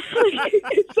 You know,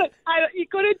 it's like, he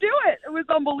couldn't do it. It was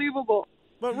unbelievable.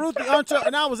 But Ruthie, aren't you?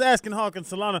 And I was asking Hawk and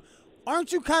Solana,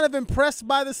 aren't you kind of impressed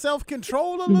by the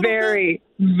self-control a little bit? Very,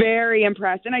 very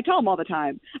impressed. And I tell him all the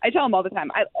time.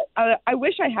 I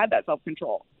wish I had that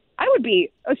self-control. I would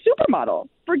be a supermodel.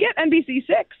 Forget NBC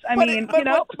 6.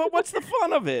 But what's the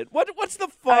fun of it? What's the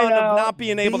fun of not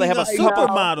being able to have a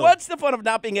supermodel? What's the fun of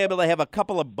not being able to have a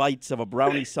couple of bites of a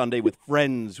brownie sundae with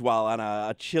friends while on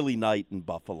a chilly night in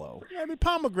Buffalo? Maybe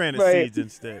pomegranate seeds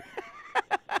instead.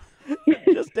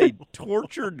 Just a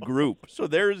tortured group. So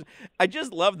I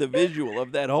just love the visual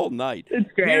of that whole night. It's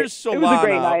great. Here's Solana it was a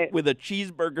great night. with a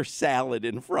cheeseburger salad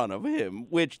in front of him,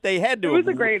 which they had to. It was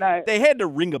a great night. They had to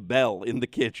ring a bell in the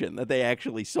kitchen that they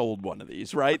actually sold one of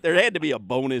these, right? There had to be a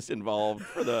bonus involved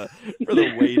for the waiter,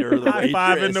 the waitress.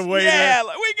 High-fiving the waiter. Yeah,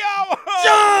 we go.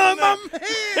 John, I'm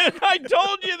here. I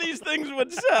told you these things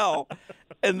would sell.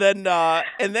 And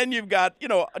then you've got,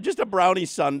 just a brownie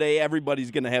sundae.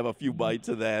 Everybody's going to have a few bites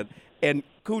of that. And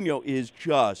Cunio is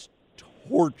just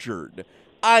tortured.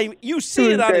 You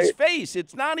see it on his face.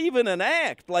 It's not even an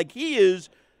act. Like, he is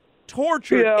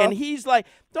tortured. Yeah. And he's like,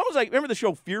 almost like, remember the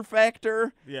show Fear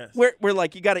Factor? Yes. Where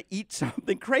like, you got to eat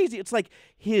something crazy. It's like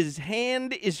his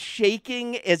hand is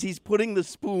shaking as he's putting the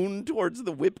spoon towards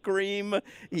the whipped cream.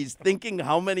 He's thinking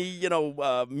how many,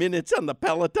 minutes on the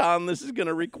Peloton this is going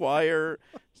to require.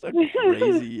 It's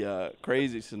a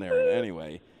crazy scenario.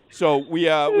 Anyway. So we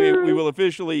will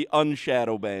officially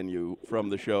unshadow ban you from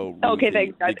the show, Ruthie. Okay,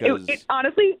 thanks, guys.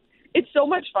 Honestly, it's so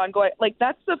much fun going. Like,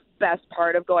 that's the best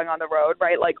part of going on the road,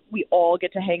 right? Like, we all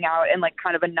get to hang out in like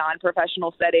kind of a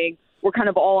non-professional setting. We're kind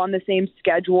of all on the same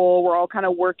schedule. We're all kind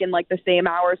of working like the same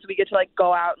hours, so we get to like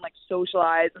go out and like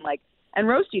socialize and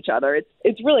roast each other.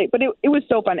 It's really, but it was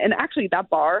so fun. And actually, that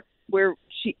bar where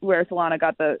Solana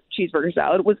got the cheeseburger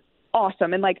salad was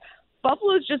awesome. And like,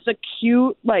 Buffalo's just a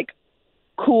cute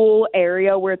cool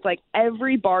area where it's like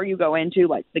every bar you go into,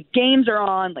 like the games are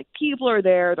on, like people are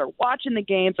there, they're watching the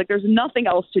games, like there's nothing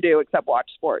else to do except watch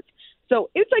sports. So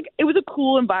it's like, it was a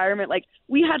cool environment. Like,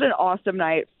 we had an awesome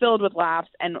night filled with laughs,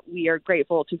 and we are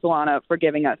grateful to Solana for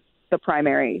giving us the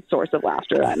primary source of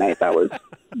laughter that night. That was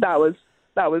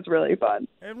really fun.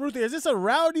 And Ruthie, is this a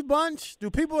rowdy bunch?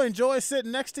 Do people enjoy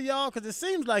sitting next to y'all? Because it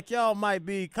seems like y'all might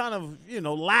be kind of,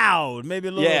 loud, maybe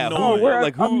a little annoying. Oh, we're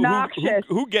like obnoxious.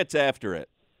 Who gets after it?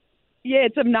 Yeah,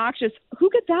 it's obnoxious. Who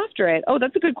gets after it? Oh,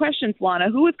 that's a good question,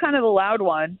 Solana. Who was kind of the loud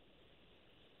one?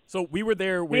 So we were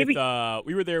there with Louis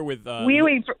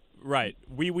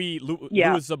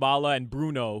Zabala and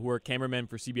Bruno, who are cameramen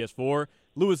for CBS4.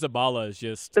 Louis Zabala is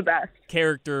just the best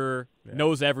character,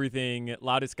 knows everything,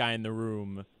 loudest guy in the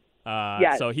room.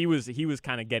 So he was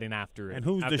kind of getting after it.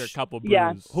 And after a couple brews.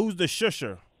 Yeah. Who's the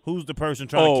shusher? Who's the person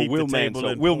trying to keep Will the table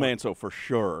Manso. in Will point? Manso for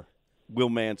sure. Will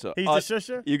Manso. He's the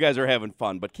shusher? You guys are having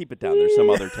fun, but keep it down. There's some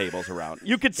other tables around.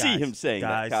 You could see him saying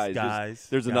that, guys.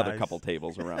 There's another couple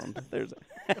tables around.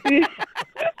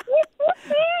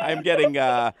 I I'm getting.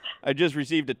 I just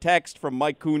received a text from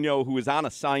Mike Cugno, who is on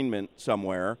assignment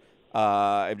somewhere.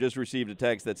 I've just received a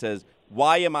text that says,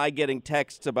 "Why am I getting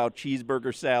texts about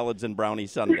cheeseburger salads and brownie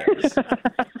sundaes?"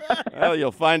 Well,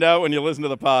 you'll find out when you listen to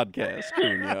the podcast,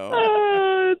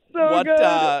 Cugno. It's so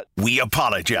good. We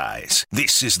apologize.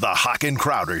 This is the Hawk and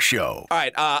Crowder Show. All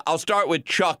right, I'll start with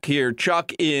Chuck here.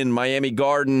 Chuck in Miami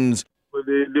Gardens. What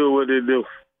they do?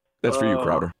 That's for you,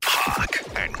 Crowder.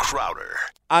 Hawk and Crowder.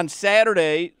 On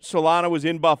Saturday, Solana was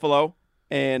in Buffalo,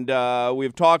 and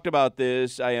we've talked about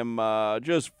this. I am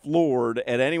just floored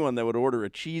at anyone that would order a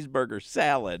cheeseburger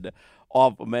salad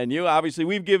off a menu. Obviously,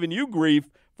 we've given you grief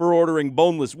for ordering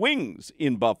boneless wings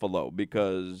in Buffalo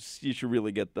because you should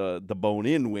really get the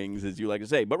bone-in wings, as you like to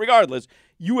say. But regardless,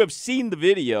 you have seen the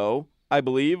video, I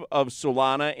believe, of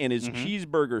Solana and his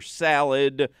cheeseburger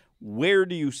salad. Where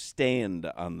do you stand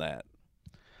on that?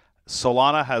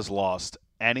 Solana has lost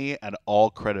any and all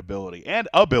credibility and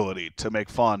ability to make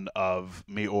fun of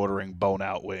me ordering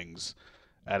bone-out wings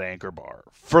at Anchor Bar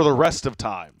for the rest of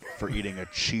time for eating a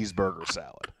cheeseburger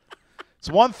salad. It's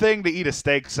one thing to eat a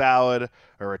steak salad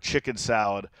or a chicken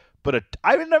salad, but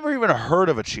I've never even heard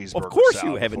of a cheeseburger salad. Of course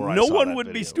you before haven't. I No saw one that would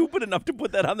video. be stupid enough to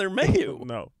put that on their menu.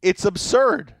 No. It's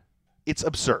absurd. It's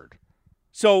absurd.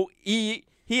 So he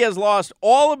has lost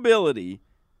all ability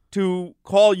to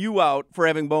call you out for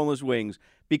having boneless wings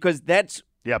because that's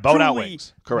bone-out truly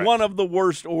wings. Correct. one of the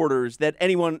worst orders that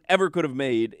anyone ever could have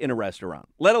made in a restaurant,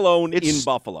 let alone in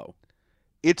Buffalo.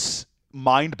 It's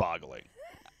mind-boggling.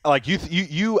 Like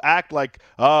you act like,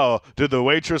 oh, did the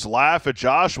waitress laugh at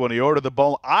Josh when he ordered the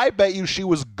bone? I bet you she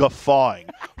was guffawing,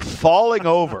 falling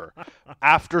over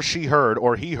after she heard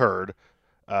or he heard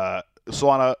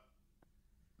Solana,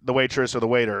 the waitress or the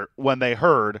waiter, when they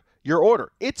heard your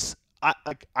order. It's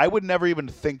I would never even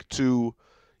think to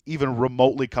even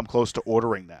remotely come close to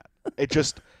ordering that. It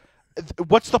just,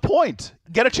 what's the point?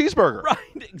 Get a cheeseburger. Right,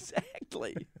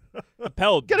 exactly.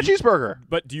 Appel, Get a cheeseburger.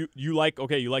 But do you like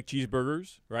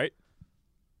cheeseburgers, right?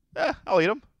 I'll eat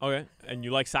them. Okay. And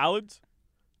you like salads?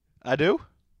 I do.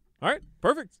 All right,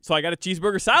 perfect. So I got a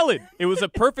cheeseburger salad. It was a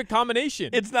perfect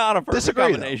combination. It's not a perfect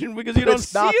combination because you don't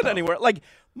see it anywhere. Like,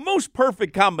 most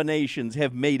perfect combinations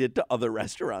have made it to other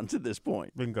restaurants at this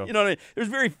point. Bingo. You know what I mean? There's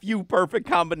very few perfect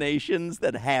combinations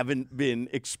that haven't been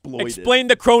exploited. Explain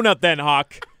the cronut then,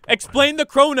 Hawk. Explain the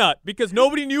cronut because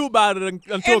nobody knew about it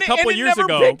until a couple of years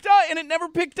ago. And it never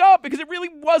picked up because it really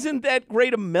wasn't that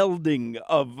great a melding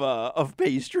of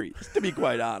pastries, to be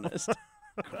quite honest.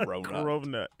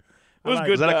 Cronut. It was like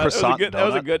good. Is that a croissant That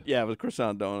was a donut? good. Yeah, it was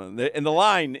croissant donut. And the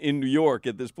line in New York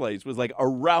at this place was like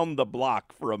around the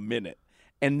block for a minute,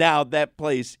 and now that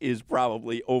place is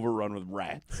probably overrun with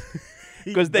rats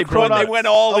because they went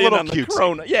all in on the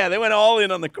cronut. Yeah, they went all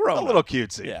in on the cronut. A little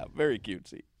cutesy. Yeah, very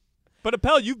cutesy. But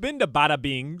Appel, you've been to Bada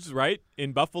Bing's, right?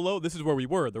 In Buffalo. This is where we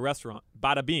were, the restaurant.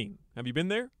 Bada Bing. Have you been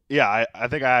there? Yeah, I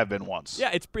think I have been once. Yeah,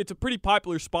 it's a pretty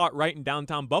popular spot right in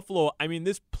downtown Buffalo. I mean,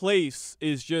 this place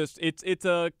is just it's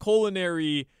a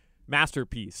culinary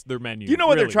masterpiece, their menu. You know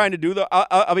what really. they're trying to do, though?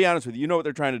 I'll be honest with you. You know what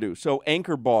they're trying to do? So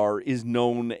Anchor Bar is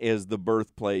known as the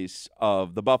birthplace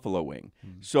of the Buffalo Wing.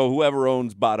 So whoever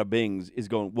owns Bada Bing's is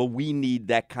going, well, we need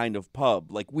that kind of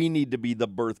pub. Like, we need to be the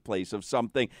birthplace of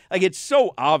something. Like, it's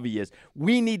so obvious.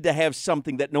 We need to have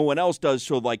something that no one else does.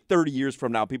 So, like, 30 years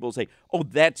from now, people will say, oh,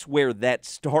 that's where that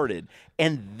started.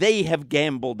 And they have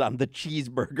gambled on the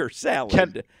cheeseburger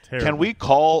salad. Can we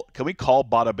call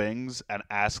Bada Bing's and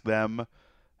ask them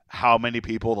how many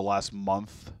people the last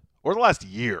month or the last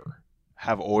year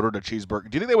have ordered a cheeseburger?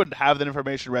 Do you think they would have that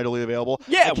information readily available?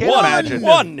 Yeah, I can't imagine.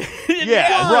 one.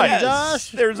 Yeah, right.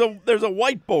 Josh. There's a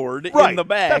whiteboard in the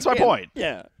bag. That's my point.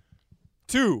 Yeah.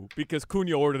 2, because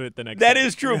Cunha ordered it the next day. That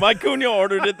is true. Mike Cunha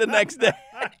ordered it the next day.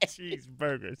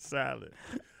 Cheeseburger salad.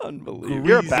 Unbelievable.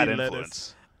 You're a bad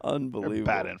influence. Unbelievable. You're a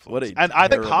bad influence. What a and I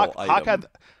think terrible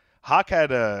Hawk had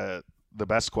the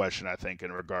best question, I think,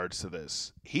 in regards to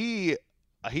this. He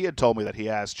had told me that he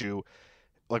asked you,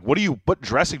 like, what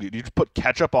dressing do you put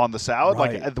ketchup on the salad?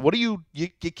 Right. Like, what do you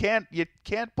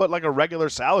can't put like a regular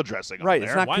salad dressing on there.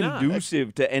 It's not Why not?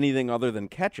 conducive to anything other than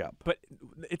ketchup. But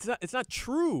it's not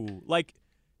true. Like,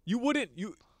 you wouldn't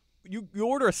you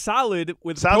order a salad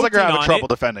with Sounds like you're protein having on trouble it.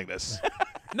 defending this.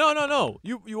 No.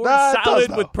 You order Nah, it does, salad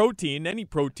though. with protein, any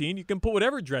protein. You can put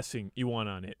whatever dressing you want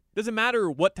on it. Doesn't matter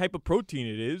what type of protein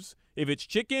it is. If it's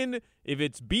chicken, if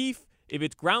it's beef, if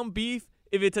it's ground beef,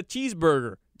 if it's a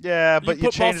cheeseburger. Yeah, but you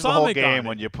put change the whole balsamic on game it.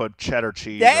 when you put cheddar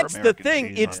cheese. That's or the American thing.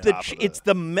 cheese It's on the top of it's it.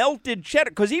 the melted cheddar.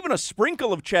 Because even a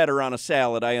sprinkle of cheddar on a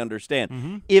salad, I understand.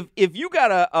 Mm-hmm. If you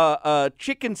got a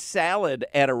chicken salad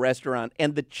at a restaurant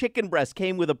and the chicken breast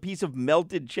came with a piece of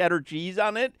melted cheddar cheese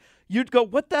on it, you'd go,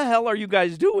 what the hell are you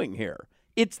guys doing here?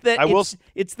 It's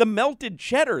the melted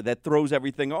cheddar that throws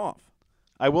everything off.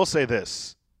 I will say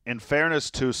this. In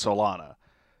fairness to Solana,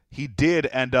 he did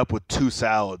end up with 2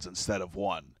 salads instead of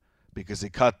 1 because he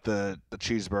cut the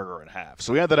cheeseburger in half.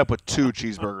 So he ended up with 2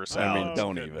 cheeseburger salads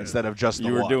instead of just the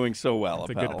 1. You were doing so well,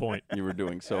 That's Appel. a good point. You were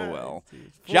doing so well.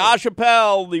 Josh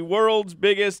Appel, the world's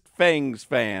biggest Fangs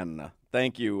fan.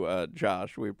 Thank you,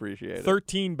 Josh. We appreciate it.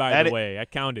 13, by the way. I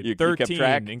counted. You 13, kept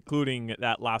track? including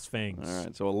that last Fangs. All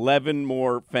right, so 11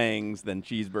 more Fangs than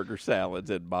cheeseburger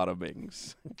salads at Bada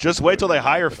Bing's. Just wait till they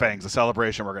hire Fangs, the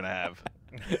celebration we're going to have.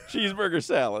 Cheeseburger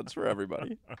salads for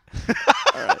everybody.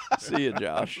 All right, see you,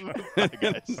 Josh.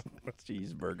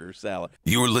 Cheeseburger salad.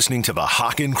 You're listening to the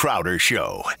Hawk and Crowder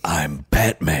Show. I'm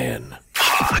Batman.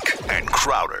 Hawk and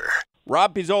Crowder.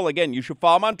 Rob Pizzola, again, you should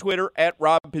follow him on Twitter at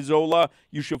Rob Pizzola.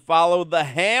 You should follow the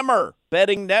Hammer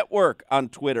Betting Network on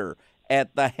Twitter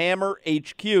at the Hammer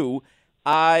HQ.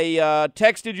 I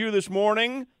texted you this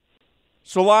morning,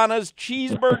 Solana's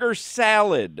cheeseburger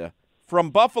salad from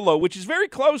Buffalo, which is very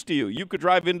close to you. You could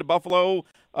drive into Buffalo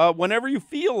whenever you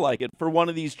feel like it for one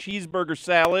of these cheeseburger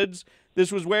salads.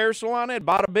 This was where, Solana? At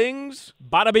Bada Bing's?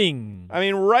 Bada Bing. I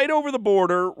mean, right over the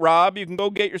border, Rob. You can go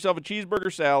get yourself a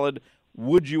cheeseburger salad.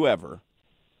 Would you ever?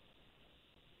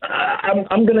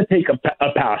 I'm going to take a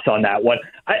pass on that one.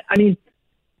 I mean,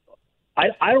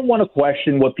 I don't want to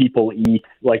question what people eat,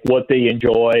 like what they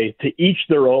enjoy. To each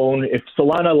their own. If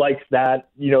Solana likes that,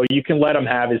 you can let him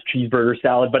have his cheeseburger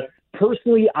salad. But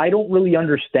personally, I don't really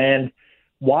understand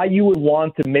why you would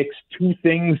want to mix 2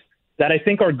 things that I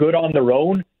think are good on their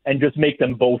own and just make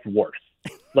them both worse.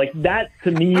 Like that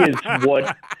to me is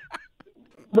what.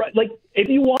 Right, like if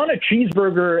you want a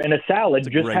cheeseburger and a salad,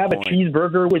 just have a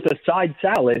cheeseburger with a side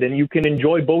salad, and you can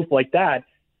enjoy both like that.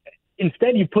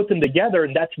 Instead, you put them together,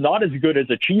 and that's not as good as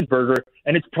a cheeseburger,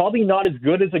 and it's probably not as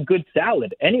good as a good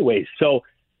salad anyway. So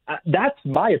that's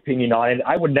my opinion on it.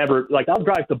 I would never, I'll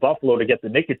drive to Buffalo to get the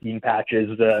nicotine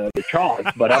patches, the chaws,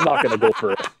 but I'm not going to go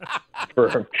for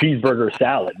a cheeseburger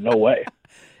salad. No way.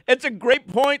 It's a great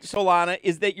point, Solana,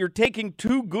 is that you're taking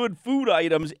 2 good food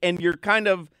items, and you're kind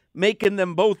of making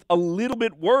them both a little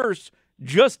bit worse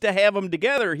just to have them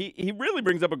together. He really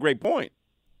brings up a great point.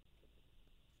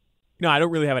 No, I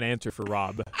don't really have an answer for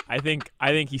Rob. I think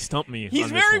he stumped me. He's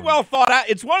on this very one. well thought out.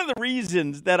 It's one of the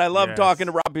reasons that I love talking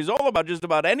to Rob Pizzola about just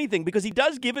about anything, because he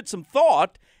does give it some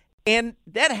thought, and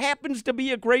that happens to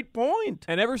be a great point.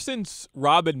 And ever since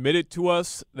Rob admitted to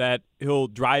us that he'll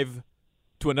drive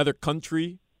to another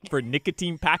country for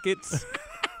nicotine packets,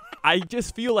 I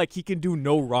just feel like he can do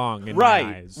no wrong in my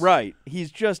eyes. Right. He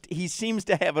seems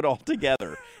to have it all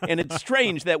together. And it's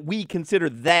strange that we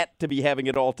consider that to be having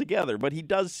it all together, but he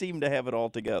does seem to have it all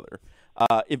together.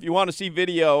 If you want to see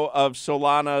video of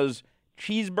Solana's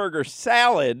cheeseburger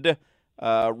salad,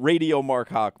 Radio Mark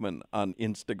Hochman on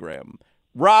Instagram.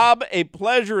 Rob, a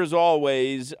pleasure as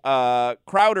always.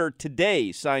 Crowder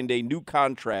today signed a new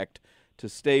contract to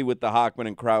stay with the Hochman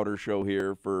and Crowder show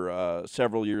here for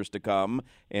several years to come.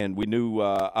 And we knew,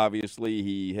 obviously,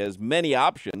 he has many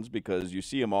options because you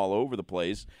see him all over the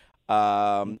place.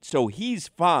 So he's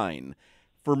fine.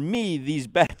 For me, these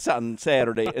bets on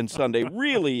Saturday and Sunday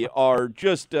really are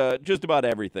just about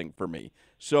everything for me.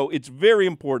 So it's very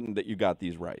important that you got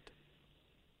these right.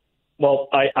 Well,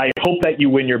 I hope that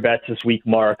you win your bets this week,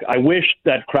 Mark. I wish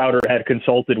that Crowder had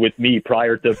consulted with me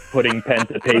prior to putting pen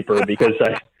to paper, because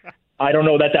I don't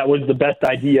know that was the best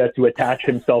idea to attach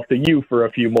himself to you for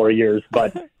a few more years.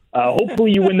 But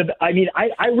hopefully you win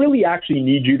I really actually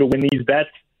need you to win these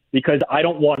bets, because I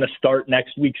don't want to start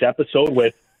next week's episode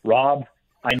with, Rob,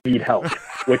 I need help,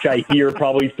 which I hear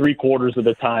probably 3/4 of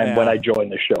the time when I join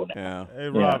the show now. Hey,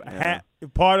 Rob,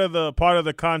 part of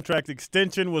the contract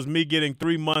extension was me getting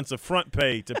 3 months of front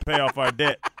pay to pay off our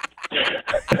debt.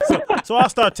 So I'll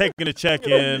start taking a check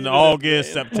in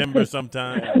August, September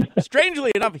sometime.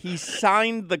 Strangely enough, he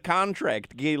signed the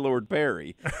contract, Gaylord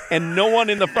Perry, and no one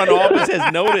in the front office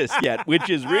has noticed yet, which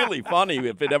is really funny.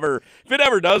 If it ever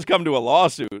does come to a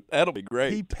lawsuit, that'll be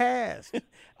great. He passed.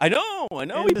 I know.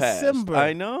 In He December. passed.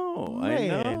 I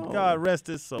know. God rest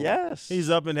his soul. Yes. He's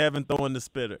up in heaven throwing the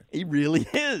spitter. He really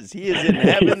is. He is in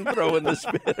heaven throwing the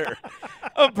spitter.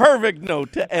 A perfect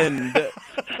note to end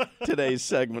today's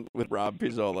segment with Rob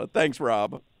Pizzola. Thanks,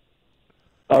 Rob.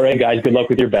 All right, guys. Good luck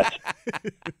with your bets.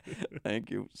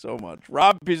 Thank you so much.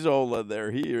 Rob Pizzola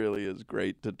there. He really is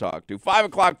great to talk to. 5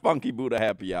 o'clock Funky Buddha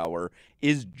Happy Hour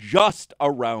is just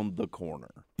around the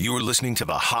corner. You're listening to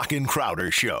the Hawk and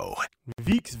Crowder Show.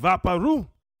 Vix Vaporub.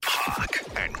 Hawk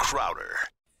and Crowder.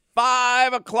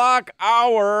 5 o'clock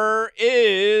hour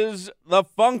is the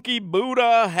Funky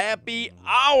Buddha Happy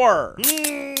Hour.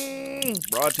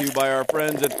 Brought to you by our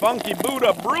friends at Funky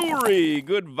Buddha Brewery.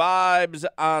 Good vibes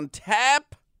on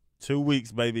tap. 2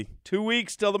 weeks, baby. 2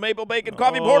 weeks till the Maple Bacon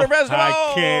Coffee Porter Festival.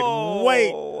 I can't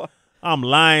wait. I'm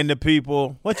lying to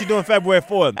people. What you doing February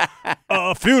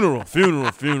 4th?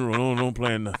 Funeral. Don't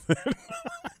plan nothing.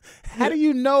 How do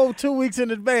you know 2 weeks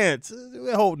in advance?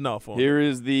 We're holding off on Here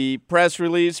is the press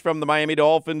release from the Miami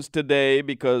Dolphins today,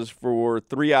 because for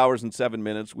 3 hours and 7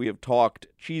 minutes we have talked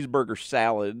cheeseburger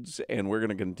salads, and we're going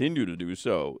to continue to do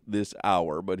so this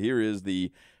hour. But here is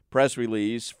the press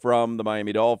release from the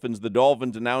Miami Dolphins. The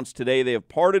Dolphins announced today they have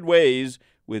parted ways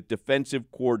with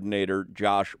defensive coordinator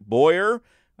Josh Boyer.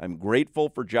 I'm grateful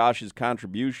for Josh's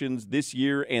contributions this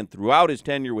year and throughout his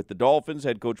tenure with the Dolphins.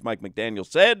 Head coach Mike McDaniel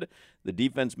said the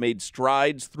defense made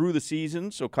strides through the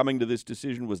season, so coming to this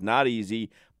decision was not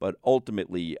easy, but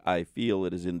ultimately I feel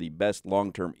it is in the best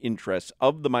long-term interests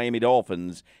of the Miami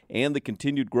Dolphins and the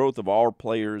continued growth of our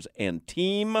players and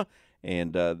team.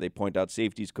 And they point out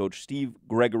safeties coach Steve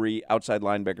Gregory, outside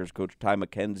linebackers coach Ty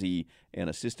McKenzie, and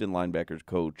assistant linebackers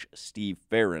coach Steve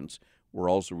Ferentz were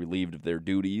also relieved of their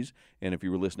duties. And if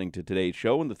you were listening to today's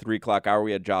show in the 3 o'clock hour,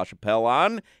 we had Josh Appel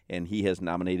on, and he has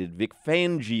nominated Vic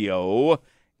Fangio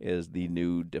as the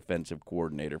new defensive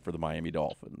coordinator for the Miami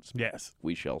Dolphins. Yes.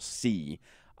 We shall see.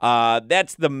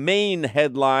 That's the main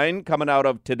headline coming out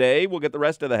of today. We'll get the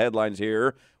rest of the headlines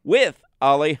here with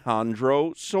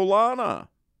Alejandro Solana.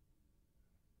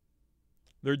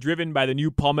 They're driven by the new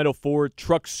Palmetto Ford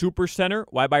Truck Super Center.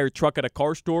 Why buy your truck at a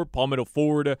car store? Palmetto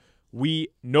Ford, we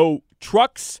know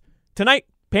trucks. Tonight,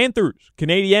 Panthers,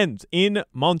 Canadiens in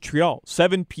Montreal,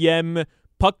 7 p.m.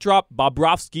 Puck drop.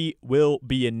 Bobrovsky will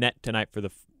be in net tonight for the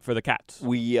Cats.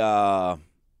 We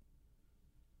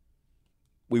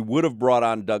would have brought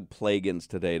on Doug Plagans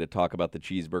today to talk about the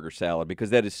cheeseburger salad because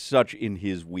that is such in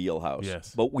his wheelhouse.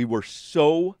 Yes. But we were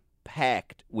so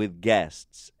packed with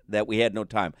guests that we had no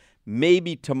time.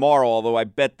 Maybe tomorrow, although I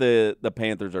bet the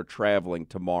Panthers are traveling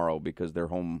tomorrow because they're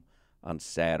home on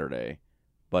Saturday.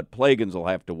 But Plagans will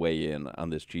have to weigh in on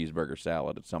this cheeseburger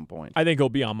salad at some point. I think he'll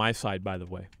be on my side, by the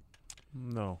way.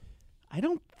 No. I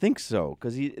don't think so,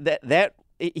 because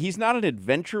he's not an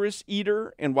adventurous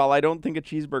eater, and while I don't think a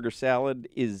cheeseburger salad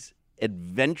is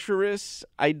adventurous,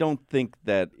 I don't think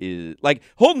that is like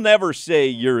he'll never say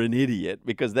you're an idiot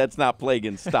because that's not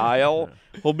Plagan's style.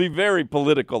 He'll be very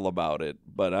political about it,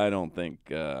 but I don't think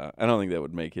that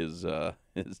would make his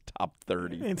top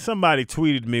 30. And somebody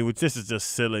tweeted me, which this is just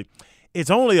silly. It's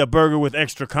only a burger with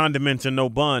extra condiments and no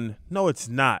bun. No, it's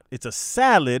not. It's a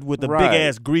salad with a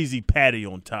big-ass greasy patty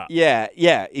on top. Yeah,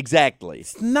 exactly.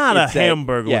 It's not a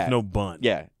hamburger with no bun.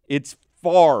 Yeah, it's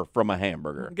far from a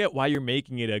hamburger. I don't get why you're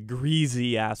making it a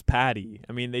greasy-ass patty.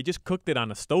 I mean, they just cooked it on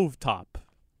a stovetop.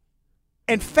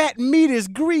 And fat meat is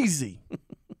greasy.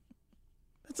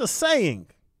 That's a saying.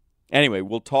 Anyway,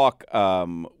 we'll talk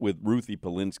with Ruthie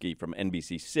Polinsky from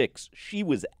NBC6. She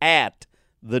was at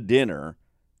the dinner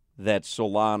that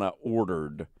Solana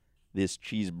ordered this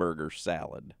cheeseburger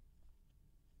salad.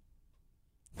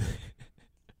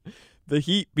 The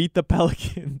Heat beat the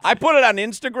Pelicans. I put it on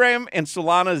Instagram, and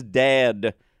Solana's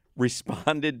dad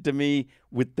responded to me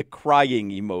with the crying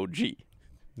emoji.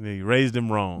 He raised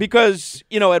him wrong. Because,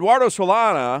 Eduardo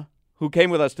Solana, who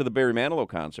came with us to the Barry Manilow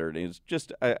concert, is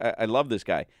just, I love this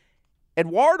guy.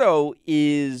 Eduardo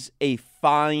is a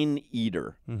fine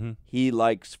eater. Mm-hmm. He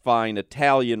likes fine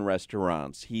Italian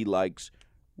restaurants. He likes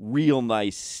real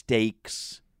nice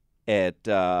steaks at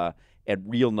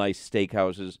real nice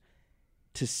steakhouses.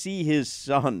 To see his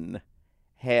son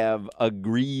have a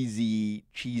greasy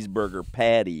cheeseburger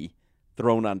patty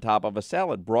thrown on top of a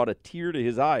salad brought a tear to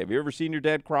his eye. Have you ever seen your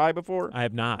dad cry before? I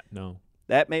have not, no.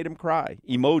 That made him cry,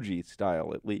 emoji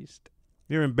style at least.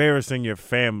 You're embarrassing your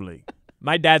family.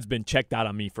 My dad's been checked out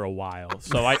on me for a while,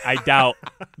 so I doubt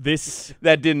this.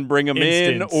 That didn't bring him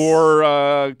instance. in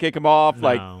or kick him off.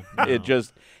 No.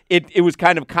 It was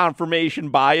kind of confirmation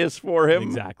bias for him.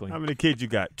 Exactly. How many kids you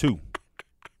got? 2.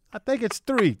 I think it's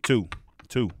 3. 2.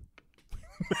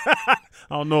 I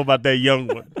don't know about that young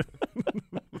one.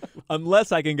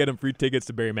 Unless I can get him free tickets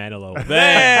to Barry Manilow.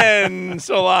 Then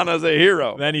Solana's a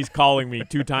hero. Then he's calling me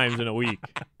 2 times in a week.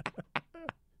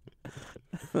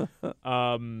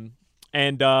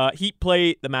 And Heat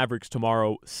play the Mavericks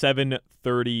tomorrow,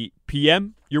 7:30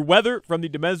 p.m. Your weather from the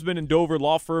Demesman and Dover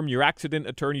law firm,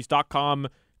 youraccidentattorneys.com.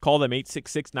 Call them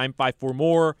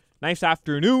 866-954-MORE. Nice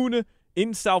afternoon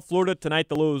in South Florida. Tonight,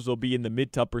 the lows will be in the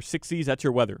mid to upper 60s. That's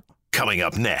your weather. Coming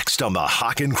up next on the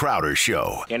Hawk and Crowder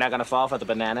Show. You're not going to fall for the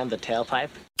banana in the tailpipe?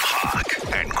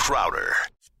 Hawk and Crowder.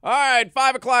 All right,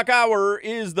 5 o'clock hour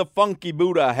is the Funky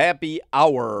Buddha Happy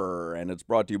Hour, and it's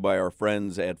brought to you by our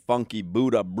friends at Funky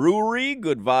Buddha Brewery.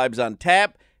 Good vibes on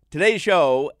tap. Today's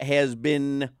show has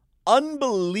been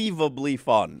unbelievably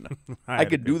fun. I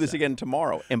could do this again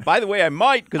tomorrow. And by the way, I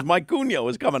might, because Mike Cunio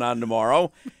is coming on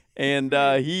tomorrow, and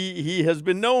he has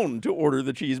been known to order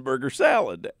the cheeseburger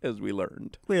salad, as we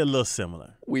learned. We're a little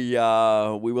similar. We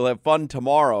will have fun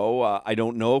tomorrow. I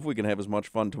don't know if we can have as much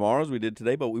fun tomorrow as we did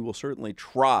today, but we will certainly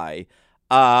try.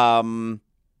 Again,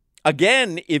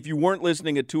 if you weren't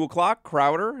listening at 2 o'clock,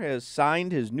 Crowder has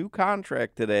signed his new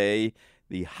contract today,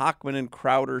 the Hochman and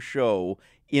Crowder Show,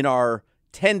 in our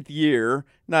 10th year,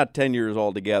 not 10 years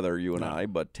altogether, you and I,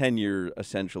 but 10 years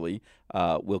essentially,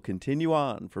 will continue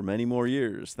on for many more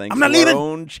years. Thanks to our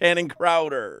own Channing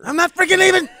Crowder. I'm not freaking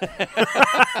leaving.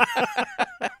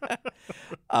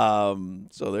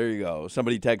 So there you go.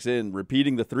 Somebody texts in,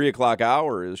 repeating the 3 o'clock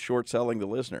hour is short-selling the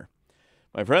listener.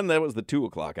 My friend, that was the 2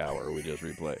 o'clock hour we just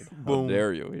replayed. How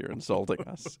dare you? You're insulting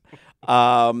us.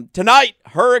 Tonight,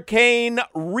 Hurricane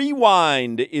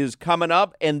Rewind is coming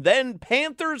up, and then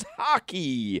Panthers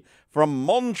hockey from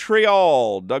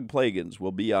Montreal. Doug Plagans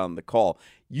will be on the call.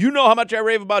 You know how much I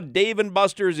rave about Dave &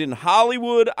 Buster's in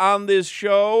Hollywood on this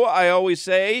show. I always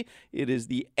say it is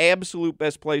the absolute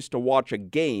best place to watch a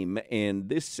game, and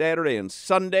this Saturday and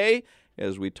Sunday,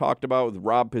 as we talked about with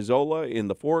Rob Pizzola in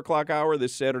the 4 o'clock hour,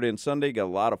 this Saturday and Sunday, got a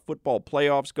lot of football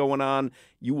playoffs going on.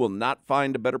 You will not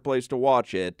find a better place to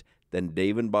watch it than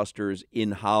Dave & Buster's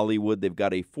in Hollywood. They've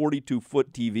got a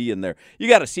 42-foot TV in there. You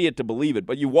got to see it to believe it,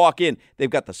 but you walk in, they've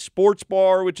got the sports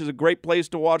bar, which is a great place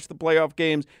to watch the playoff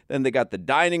games. Then they got the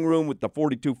dining room with the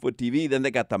 42-foot TV. Then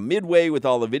they got the midway with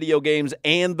all the video games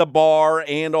and the bar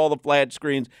and all the flat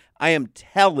screens. I am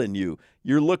telling you,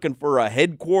 you're looking for a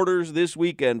headquarters this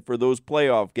weekend for those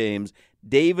playoff games.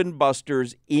 Dave &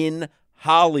 Buster's in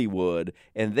Hollywood.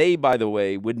 And they, by the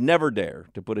way, would never dare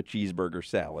to put a cheeseburger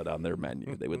salad on their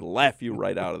menu. They would laugh you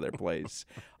right out of their place.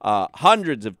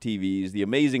 Hundreds of TVs, the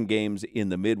amazing games in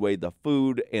the midway, the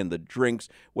food and the drinks,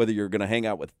 whether you're going to hang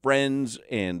out with friends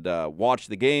and watch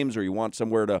the games, or you want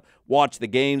somewhere to watch the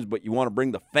games, but you want to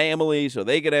bring the family so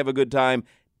they can have a good time.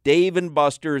 Dave &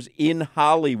 Buster's in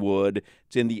Hollywood.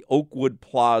 It's in the Oakwood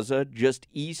Plaza, just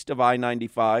east of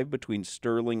I-95 between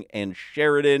Sterling and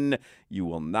Sheridan. You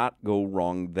will not go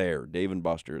wrong there. Dave &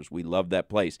 Buster's, we love that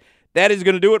place. That is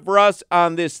going to do it for us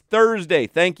on this Thursday.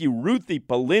 Thank you, Ruthie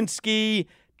Polinsky,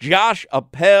 Josh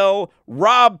Appel,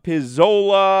 Rob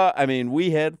Pizzola. I mean,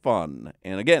 we had fun.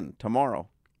 And again, tomorrow,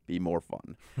 be more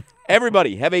fun.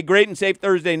 Everybody, have a great and safe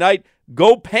Thursday night.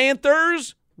 Go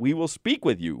Panthers. We will speak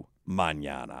with you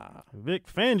mañana. Vic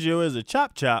Fangio is a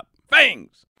chop.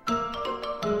 Fangs! You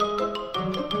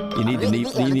need to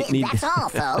That's all,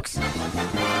 folks.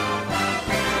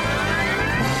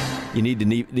 You need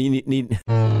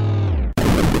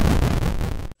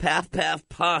Path,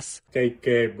 puss. Take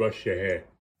care, brush your hair.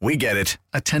 We get it.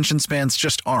 Attention spans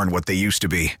just aren't what they used to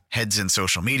be. Heads in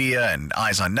social media and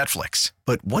eyes on Netflix.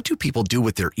 But what do people do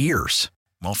with their ears?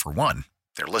 Well, for one,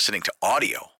 they're listening to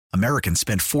audio. Americans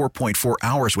spend 4.4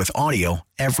 hours with audio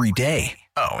every day.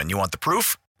 Oh, and you want the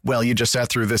proof? Well, you just sat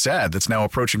through this ad that's now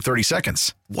approaching 30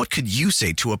 seconds. What could you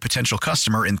say to a potential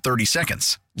customer in 30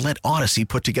 seconds? Let Odyssey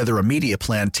put together a media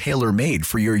plan tailor-made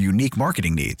for your unique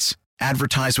marketing needs.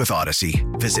 Advertise with Odyssey.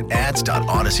 Visit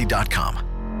ads.odyssey.com.